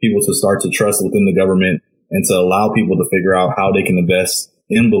people to start to trust within the government and to allow people to figure out how they can invest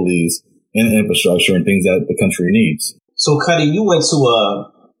in Belize, in infrastructure and things that the country needs. So, Cuddy, you went to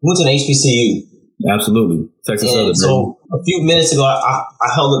an HBCU. Absolutely. Texas Southern. So a few minutes ago, I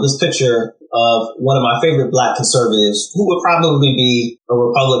held up this picture of one of my favorite black conservatives who would probably be a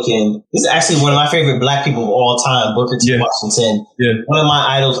Republican. This is actually one of my favorite black people of all time, Booker T. Washington. Yeah. One of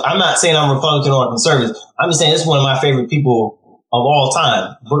my idols. I'm not saying I'm Republican or conservative. I'm just saying this is one of my favorite people of all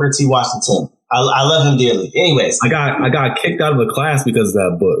time, Booker T. Washington. I love him dearly. Anyways. I got kicked out of the class because of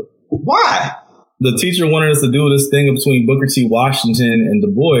that book. Why? The teacher wanted us to do this thing between Booker T. Washington and Du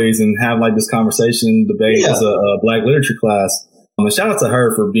Bois and have like this conversation, debate as a black literature class. And shout out to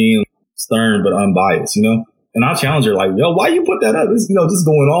her for being stern but unbiased, And I challenge her like, yo, why you put that up? This, just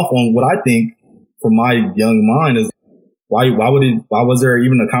going off on what I think from my young mind is why was there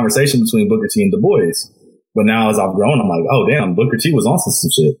even a conversation between Booker T. and Du Bois? But now as I've grown, I'm like, oh damn, Booker T. was on some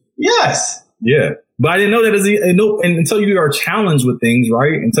shit. Yes. Yeah. But I didn't know that and until you are challenged with things,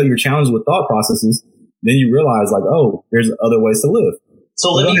 right? Until you're challenged with thought processes, then you realize like, oh, there's other ways to live.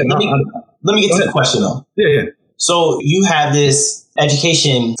 So let me get to the question though. Yeah. So you have this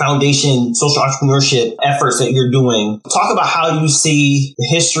education, foundation, social entrepreneurship efforts that you're doing. Talk about how you see the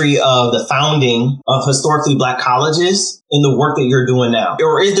history of the founding of historically Black colleges in the work that you're doing now.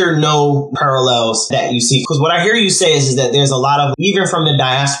 Or is there no parallels that you see? Because what I hear you say is that there's a lot of, even from the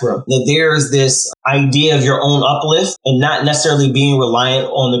diaspora, that there's this idea of your own uplift and not necessarily being reliant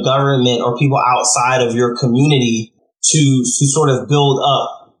on the government or people outside of your community to sort of build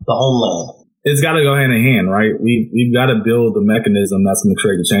up the homeland. It's got to go hand in hand, right? We've got to build the mechanism that's going to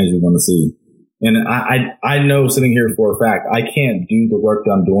create the change we want to see. And I know sitting here for a fact, I can't do the work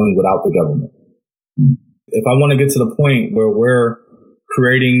that I'm doing without the government. If I want to get to the point where we're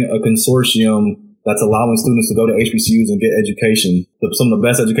creating a consortium that's allowing students to go to HBCUs and get education, some of the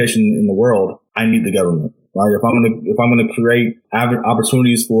best education in the world, I need the government, right? If I'm going to create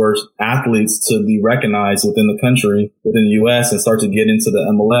opportunities for athletes to be recognized within the country, within the U.S. and start to get into the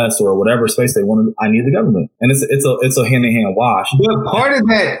MLS or whatever space they want, I need the government. And it's a hand in hand wash. But part of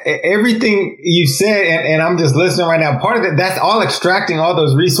that, everything you said, and I'm just listening right now, part of that, that's all extracting all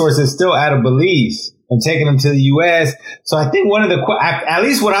those resources still out of Belize and taking them to the U.S. So I think one of the, at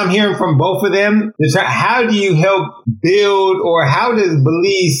least what I'm hearing from both of them, is how do you help build, or how does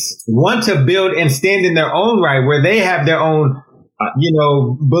Belize want to build and stand in their own right, where they have their own,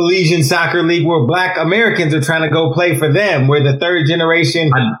 Belizean soccer league where Black Americans are trying to go play for them, where the third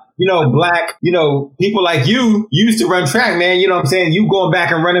generation, Black, people like you used to run track, man. You know what I'm saying? You going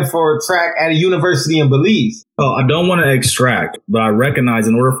back and running for track at a university in Belize. Oh, I don't want to extract, but I recognize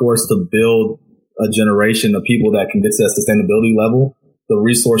in order for us to build a generation of people that can get to that sustainability level, the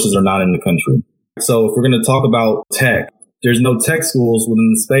resources are not in the country. So if we're going to talk about tech, there's no tech schools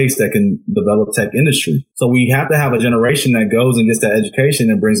within the space that can develop tech industry. So we have to have a generation that goes and gets that education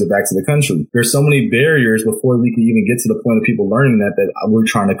and brings it back to the country. There's so many barriers before we can even get to the point of people learning that we're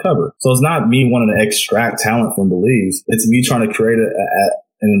trying to cover. So it's not me wanting to extract talent from Belize. It's me trying to create an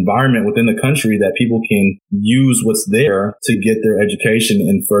environment within the country that people can use what's there to get their education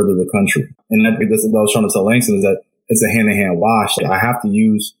and further the country. And I think that's what I was trying to tell Langston, is that it's a hand-in-hand wash. I have to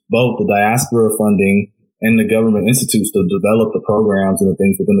use both the diaspora funding and the government institutes to develop the programs and the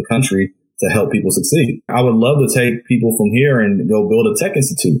things within the country to help people succeed. I would love to take people from here and go build a tech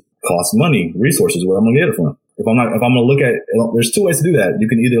institute. Costs money, resources, where I'm going to get it from. If I'm going to look at, there's two ways to do that. You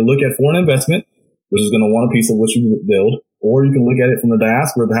can either look at foreign investment, which is going to want a piece of what you build, or you can look at it from the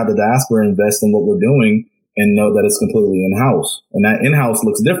diaspora to have the diaspora invest in what we're doing and know that it's completely in-house. And that in-house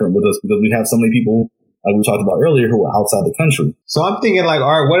looks different with us because we have so many people, like we talked about earlier, who are outside the country. So I'm thinking all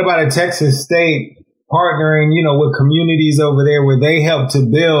right, what about a Texas state partnering, with communities over there where they help to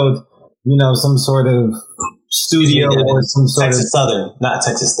build, some sort of studio or some sort Texas Southern, not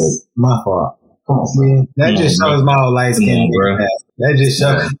Texas State. My fault. That just shows my whole light skin. That just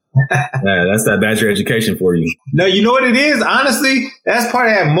shows. Yeah, that's that Badger education for you. No, you know what it is? Honestly, that's part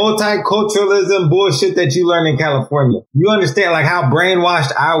of that multiculturalism bullshit that you learn in California. You understand how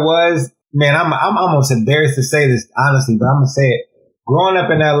brainwashed I was? Man, I'm almost embarrassed to say this, honestly, but I'm going to say it. Growing up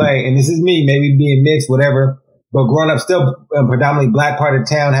in LA, and this is me, maybe being mixed, whatever, but growing up still in a predominantly Black part of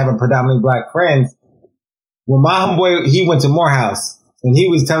town, having predominantly Black friends. When my homeboy, he went to Morehouse. And he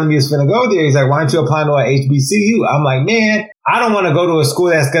was telling me he was going to go there. He's like, why don't you apply to an HBCU? I'm like, man, I don't want to go to a school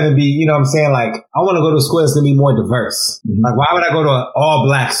that's going to be, I want to go to a school that's going to be more diverse. Mm-hmm. Like, why would I go to an all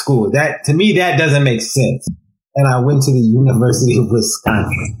Black school? That, to me, that doesn't make sense. And I went to the University of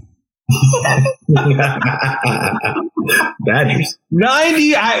Wisconsin. Badgers.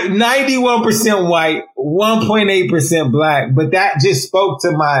 91% white, 1.8% Black. But that just spoke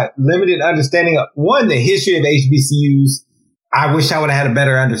to my limited understanding of, one, the history of HBCUs. I wish I would have had a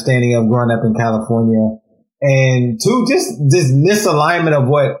better understanding of growing up in California. And two, just this misalignment of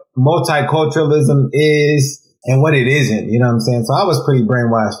what multiculturalism is and what it isn't. You know what I'm saying? So I was pretty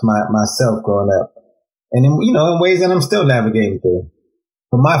brainwashed myself growing up. And in ways that I'm still navigating through.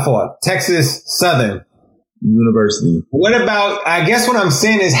 But my fault. Texas Southern University. What about, I guess what I'm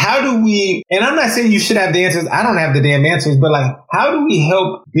saying is, how do we, and I'm not saying you should have the answers. I don't have the damn answers, but how do we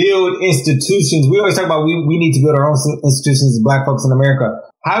help build institutions? We always talk about we need to build our own institutions as Black folks in America.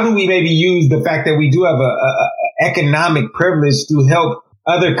 How do we maybe use the fact that we do have a economic privilege to help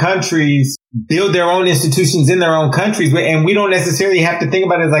other countries build their own institutions in their own countries? And we don't necessarily have to think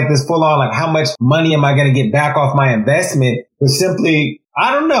about it as this full on, how much money am I going to get back off my investment? But simply,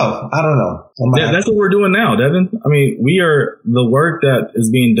 I don't know. Yeah, that's what we're doing now, Devin. I mean, the work that is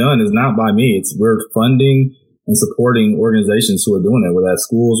being done is not by me. We're funding and supporting organizations who are doing it, whether that's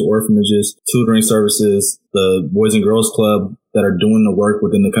schools, orphanages, tutoring services, the Boys and Girls Club that are doing the work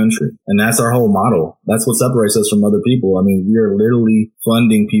within the country. And that's our whole model. That's what separates us from other people. I mean, we are literally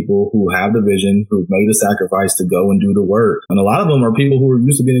funding people who have the vision, who've made a sacrifice to go and do the work. And a lot of them are people who are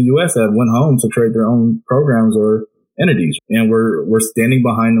used to being in the U.S. that went home to create their own programs or entities. And we're standing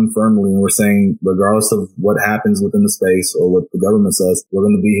behind them firmly, and we're saying, regardless of what happens within the space or what the government says, we're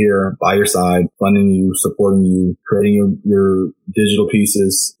going to be here by your side, funding you, supporting you, creating your digital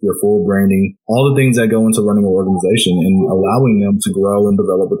pieces, your full branding, all the things that go into running an organization and allowing them to grow and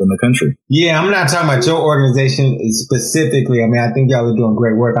develop within the country. Yeah, I'm not talking about your organization specifically. I mean, I think y'all are doing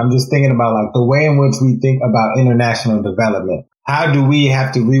great work. I'm just thinking about like the way in which we think about international development. How do we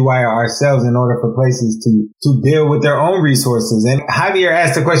have to rewire ourselves in order for places to build with their own resources? And Javier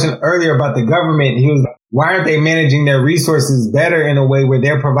asked a question earlier about the government. He was, why aren't they managing their resources better in a way where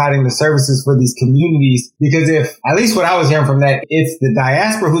they're providing the services for these communities? Because if, at least what I was hearing from that, it's the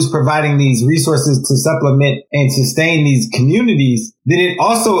diaspora who's providing these resources to supplement and sustain these communities, then it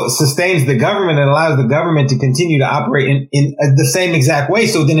also sustains the government and allows the government to continue to operate in the same exact way.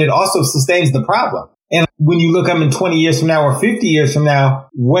 So then it also sustains the problem. And when you look up in 20 years from now or 50 years from now,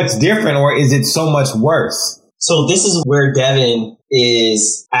 what's different, or is it so much worse? So this is where Devin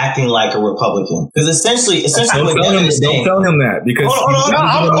is acting like a Republican. Because essentially what Devin is saying. Don't tell him that. Because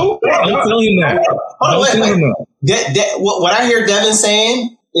don't tell him that. What I hear Devin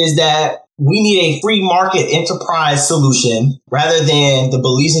saying is that we need a free market enterprise solution rather than the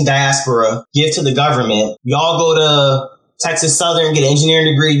Belizean diaspora give to the government. Y'all go to Texas Southern, get an engineering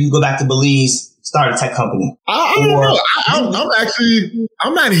degree, you go back to Belize, start a tech company. I don't know.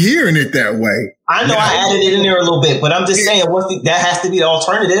 I'm not hearing it that way. I know I added it in there a little bit, but I'm just saying that has to be the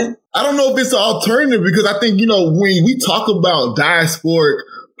alternative. I don't know if it's an alternative because I think, when we talk about diasporic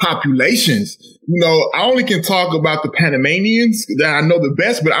populations, I only can talk about the Panamanians that I know the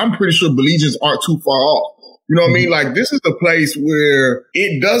best, but I'm pretty sure Belizeans aren't too far off. You know what I mean? Like, this is a place where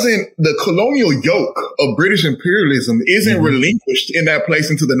the colonial yoke of British imperialism isn't relinquished in that place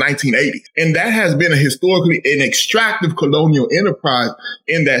until the 1980s. And that has been historically an extractive colonial enterprise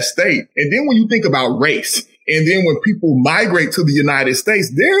in that state. And then when you think about race, and then when people migrate to the United States,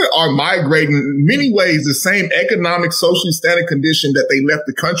 they are migrating in many ways the same economic, social standard condition that they left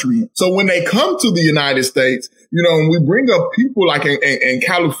the country in. So when they come to the United States, when we bring up people like in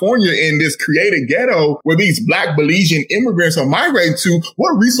California in this created ghetto where these Black Belizean immigrants are migrating to,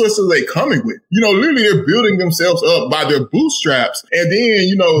 what resources are they coming with? Literally they're building themselves up by their bootstraps. And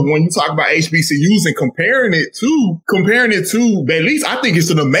then, when you talk about HBCUs and comparing it to Belize, I think it's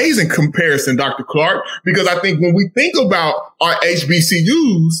an amazing comparison, Dr. Clark, because I think when we think about our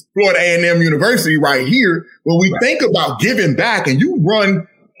HBCUs, Florida A&M University right here, when we think about giving back, and you run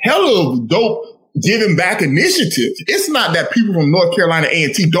hella of dope giving back initiatives. It's not that people from North Carolina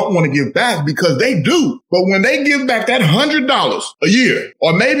A&T don't want to give back, because they do. But when they give back that $100 a year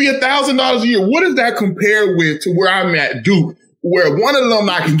or maybe $1,000 a year, what does that compare with to where I'm at Duke, where one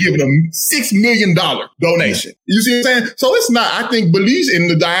alumni can give them $6 million donation? You see what I'm saying? So it's not, I think Belize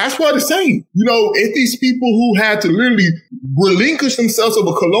and the diaspora are the same. It's these people who had to literally relinquish themselves of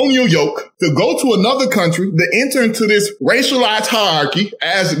a colonial yoke to go to another country, to enter into this racialized hierarchy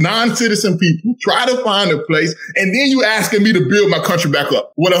as non-citizen people, try to find a place, and then you asking me to build my country back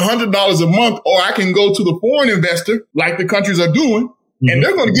up with $100 a month, or I can go to the foreign investor like the countries are doing, and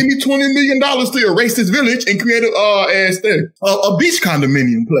they're going to give me $20 million to erase this village and create a beach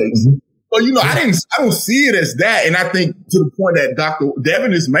condominium place. So, I don't see it as that. And I think to the point that Dr.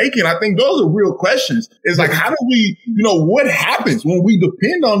 Devin is making, I think those are real questions. It's like, how do we, what happens when we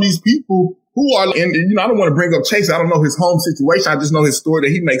depend on these people who are, and I don't want to bring up Chase. I don't know his home situation. I just know his story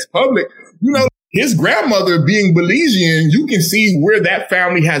that he makes public. His grandmother being Belizean, you can see where that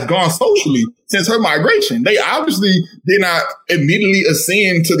family has gone socially since her migration. They obviously did not immediately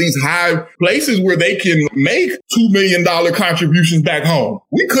ascend to these high places where they can make $2 million contributions back home.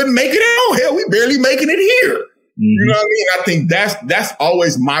 We couldn't make it at home. Hell, we barely making it here. You know what I mean? I think that's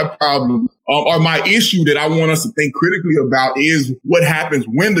always my problem, or my issue that I want us to think critically about, is what happens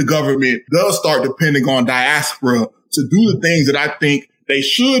when the government does start depending on diaspora to do the things that I think they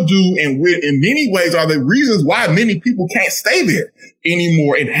should do, and in many ways are the reasons why many people can't stay there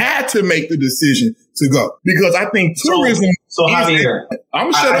anymore and had to make the decision to go. Because I think tourism. So Javier,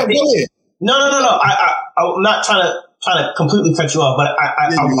 I'm shut up. Go ahead. No. I'm not trying to completely cut you off, but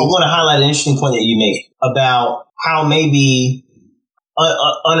I want to highlight an interesting point that you make about how maybe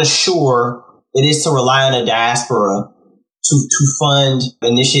unsure it is to rely on a diaspora to fund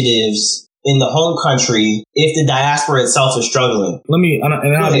initiatives in the home country if the diaspora itself is struggling. I know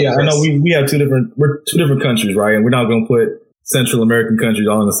we have we're two different countries, right? And we're not going to put Central American countries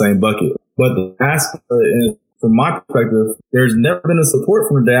all in the same bucket. But the diaspora from my perspective, there's never been a support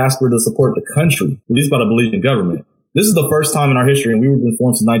from the diaspora to support the country, at least by the Belizean government. This is the first time in our history, and we were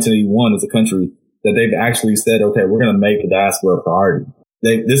formed since 1981 as a country, that they've actually said, okay, we're going to make the diaspora a priority.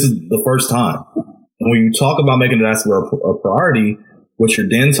 This is the first time. And when you talk about making the diaspora a priority, what you're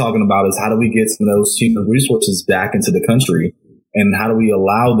then talking about is how do we get some of those human resources back into the country, and how do we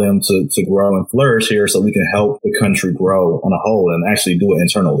allow them to grow and flourish here so we can help the country grow on a whole and actually do it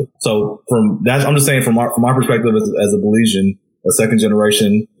internally. So from that, I'm just saying from our perspective as a Belizean, a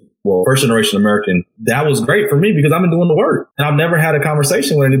first generation American, that was great for me because I've been doing the work. And I've never had a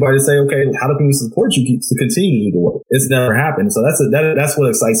conversation with anybody to say, okay, how can we support you to continue to do the work? It's never happened. So that's what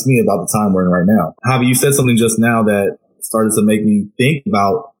excites me about the time we're in right now. However, you said something just now that started to make me think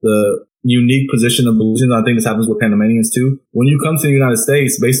about the unique position of Belizeans. I think this happens with Panamanians too. When you come to the United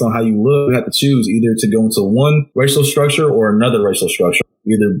States, based on how you look, you have to choose either to go into one racial structure or another racial structure.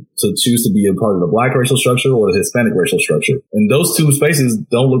 Either to choose to be a part of the Black racial structure or the Hispanic racial structure. And those two spaces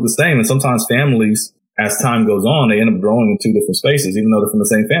don't look the same. And sometimes families, as time goes on, they end up growing in two different spaces, even though they're from the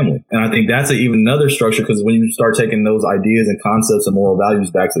same family. And I think that's even another structure, because when you start taking those ideas and concepts and moral values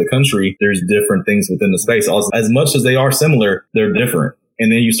back to the country, there's different things within the space. As much as they are similar, they're different. And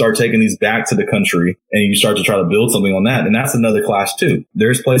then you start taking these back to the country and you start to try to build something on that. And that's another clash too.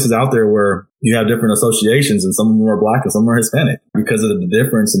 There's places out there where you have different associations and some of them are Black and some are Hispanic because of the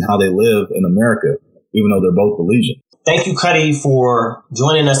difference in how they live in America, even though they're both Belizean. Thank you, Cuddy, for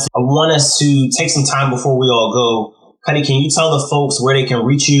joining us. I want us to take some time before we all go. Cuddy, can you tell the folks where they can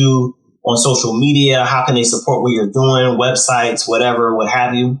reach you on social media? How can they support what you're doing? Websites, whatever, what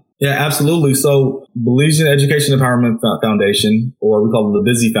have you? Yeah, absolutely. So Belizean Education Empowerment Foundation, or we call it the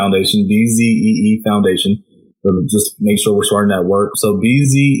BZEE Foundation, BZEE Foundation. So just make sure we're starting that work. So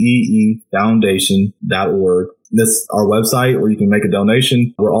BZEEfoundation.org. That's our website where you can make a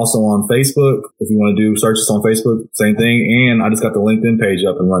donation. We're also on Facebook. If you want to do search us on Facebook, same thing. And I just got the LinkedIn page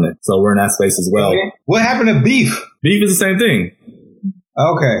up and running. So we're in that space as well. Okay. What happened to Beef? Beef is the same thing.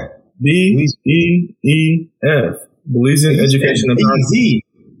 Okay. BEEF. Belizean Education Empowerment.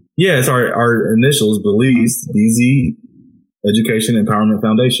 Yeah, it's our initials, Belize, BZ Education Empowerment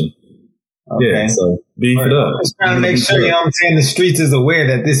Foundation. Okay. Yeah, so beef it up. I'm just trying to make sure, you know what I'm saying, the streets is aware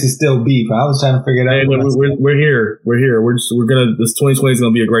that this is still beef. I was trying to figure it out. Hey, we're here. We're gonna, this 2020 is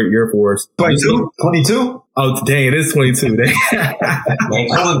gonna be a great year for us. 22? Oh, dang, it is 22. Man,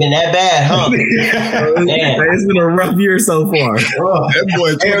 COVID been that bad, huh? Damn. It's been a rough year so far. That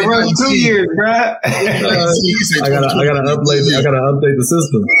boy, hey, it runs 2 years, bro. I gotta update the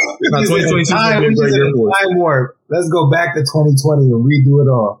system. Now, 2022 is gonna be a great year for us. Time warp. Let's go back to 2020 and redo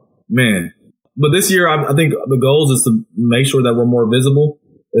it all. Man. But this year, I think the goals is to make sure that we're more visible.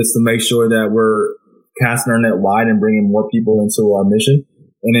 Is to make sure that we're casting our net wide and bringing more people into our mission.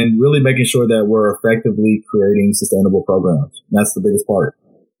 And then really making sure that we're effectively creating sustainable programs. That's the biggest part.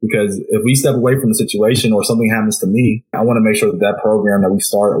 Because if we step away from the situation or something happens to me, I want to make sure that program that we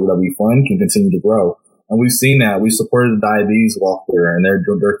start or that we fund can continue to grow. And we've seen that. We supported the Diabetes Walk there, and they're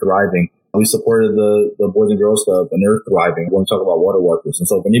thriving. We supported the Boys and Girls Club, and they're thriving. We're going to talk about water workers. And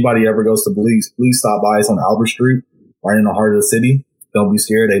so if anybody ever goes to Belize, please stop by us on Albert Street, right in the heart of the city. Don't be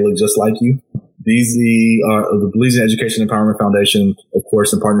scared. They look just like you. The Belizean Education Empowerment Foundation, of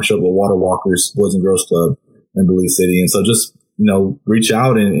course, in partnership with Water Walkers, Boys and Girls Club in Belize City. And so just, reach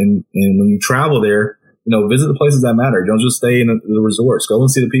out and when you travel there, visit the places that matter. Don't just stay in the resorts. Go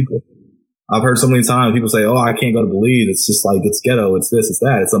and see the people. I've heard so many times people say, oh, I can't go to Belize. It's just like, it's ghetto. It's this, it's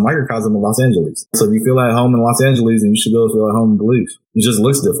that. It's a microcosm of Los Angeles. So if you feel at home in Los Angeles, then you should go feel at home in Belize. It just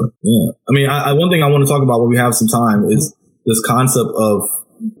looks different. Yeah. I mean, one thing I want to talk about when we have some time is this concept of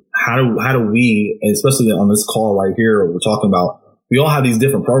how do we, especially on this call right here, we're talking about, we all have these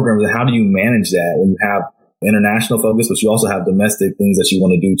different programs, and how do you manage that when you have international focus, but you also have domestic things that you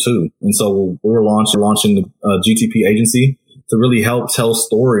want to do too. And so we're launching the GTP agency to really help tell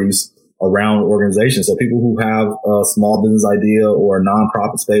stories around organizations. So people who have a small business idea or a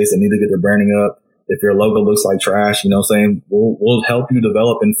nonprofit space and need to get their branding up, if your logo looks like trash, we'll help you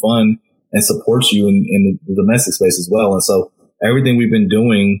develop and fund and support you in the domestic space as well. And so everything we've been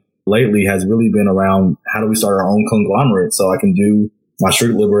doing lately has really been around how do we start our own conglomerate so I can do my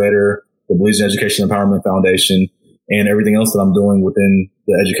Street Liberator, the Belizean Education Empowerment Foundation, and everything else that I'm doing within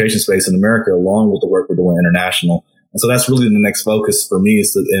the education space in America, along with the work we're doing international. And so that's really the next focus for me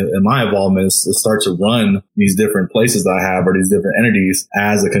in my involvement is to start to run these different places that I have or these different entities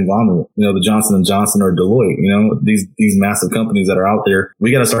as a conglomerate. The Johnson & Johnson or Deloitte, these massive companies that are out there.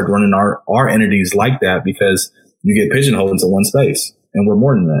 We got to start running our entities like that because you get pigeonholed into one space, and we're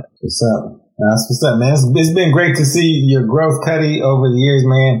more than that. What's up? That's what's up, man. It's been great to see your growth, Cuddy, over the years,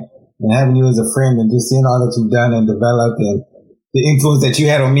 man. and having you as a friend and just seeing all that you've done and developed and the influence that you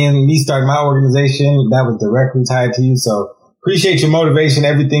had on me starting my organization, that was directly tied to you. So appreciate your motivation,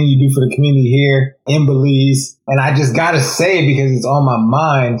 everything you do for the community here in Belize. And I just got to say, because it's on my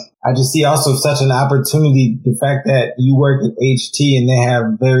mind, I just see also such an opportunity, the fact that you work at HT and they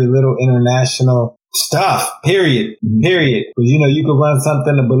have very little international stuff, period. But, you know, you could run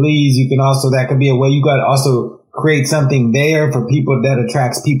something to Belize. You can also, that could be a way you got to also create something there for people that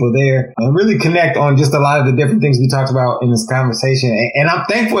attracts people there and really connect on just a lot of the different things we talked about in this conversation. And I'm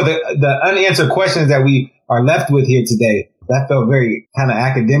thankful for the unanswered questions that we are left with here today. That felt very kind of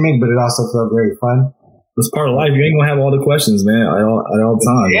academic, but it also felt very fun. It's part of life. You ain't gonna have all the questions, man, at all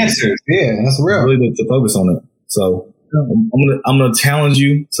times. Answers, yeah, that's real. Really to focus on it. So I'm gonna challenge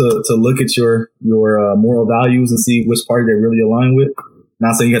you to look at your moral values and see which party they really align with.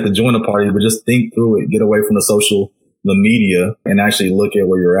 Not saying you have to join a party, but just think through it. Get away from the media, and actually look at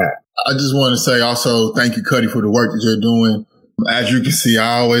where you're at. I just want to say also thank you, Cuddy, for the work that you're doing. As you can see,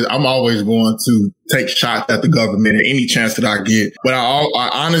 I'm always going to take shots at the government at any chance that I get. But I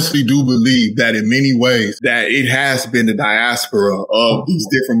honestly do believe that in many ways that it has been the diaspora of these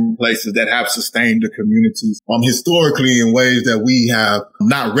different places that have sustained the communities historically in ways that we have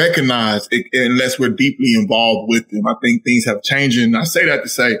not recognized unless we're deeply involved with them. I think things have changed. And I say that to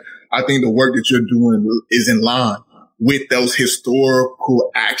say, I think the work that you're doing is in line with those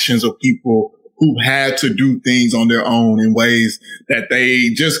historical actions of people who had to do things on their own in ways that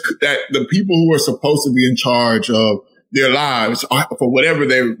that the people who are supposed to be in charge of their lives for whatever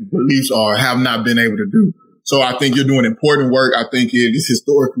their beliefs are have not been able to do. So I think you're doing important work. I think it is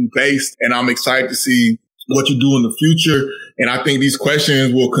historically based, and I'm excited to see what you do in the future. And I think these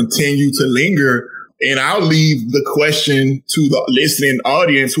questions will continue to linger. And I'll leave the question to the listening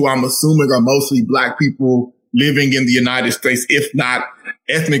audience, who I'm assuming are mostly Black people living in the United States, if not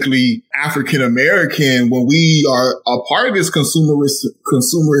ethnically African American, when we are a part of this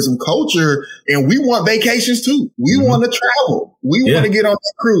consumerism culture, and we want vacations too. We want to travel. We want to get on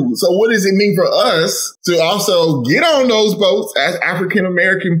that cruise. So what does it mean for us to also get on those boats as African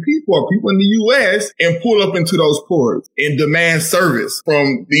American people or people in the U.S. and pull up into those ports and demand service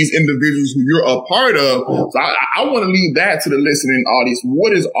from these individuals who you're a part of? So I want to leave that to the listening audience.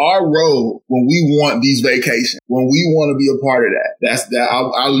 What is our role when we want these vacations, when we want to be a part of that? That's that.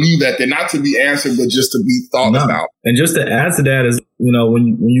 I'll leave that there, not to be answered, but just to be thought about. And just to add to that is, you know,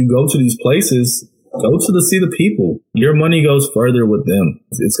 when you go to these places, go to see the people. Your money goes further with them.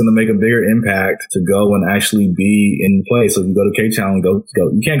 It's going to make a bigger impact to go and actually be in place. So if you go to Cape Town, go.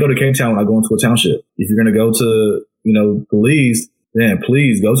 You can't go to Cape Town without going to a township. If you're going to go to, you know, Belize, then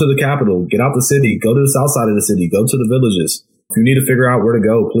please go to the capital, get out the city, go to the south side of the city, go to the villages. If you need to figure out where to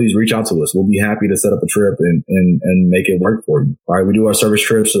go, please reach out to us. We'll be happy to set up a trip and make it work for you. All right. We do our service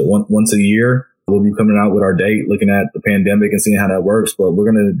trips once a year. We'll be coming out with our date, looking at the pandemic and seeing how that works. But we're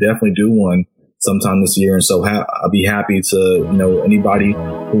going to definitely do one sometime this year. And so I'll be happy to, you know, anybody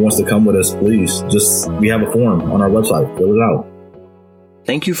who wants to come with us, please we have a form on our website. Fill it out.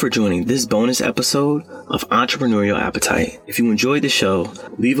 Thank you for joining this bonus episode of Entrepreneurial Appetite. If you enjoyed the show,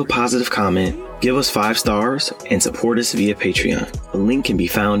 leave a positive comment, give us 5 stars, and support us via Patreon. The link can be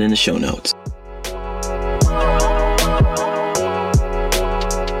found in the show notes.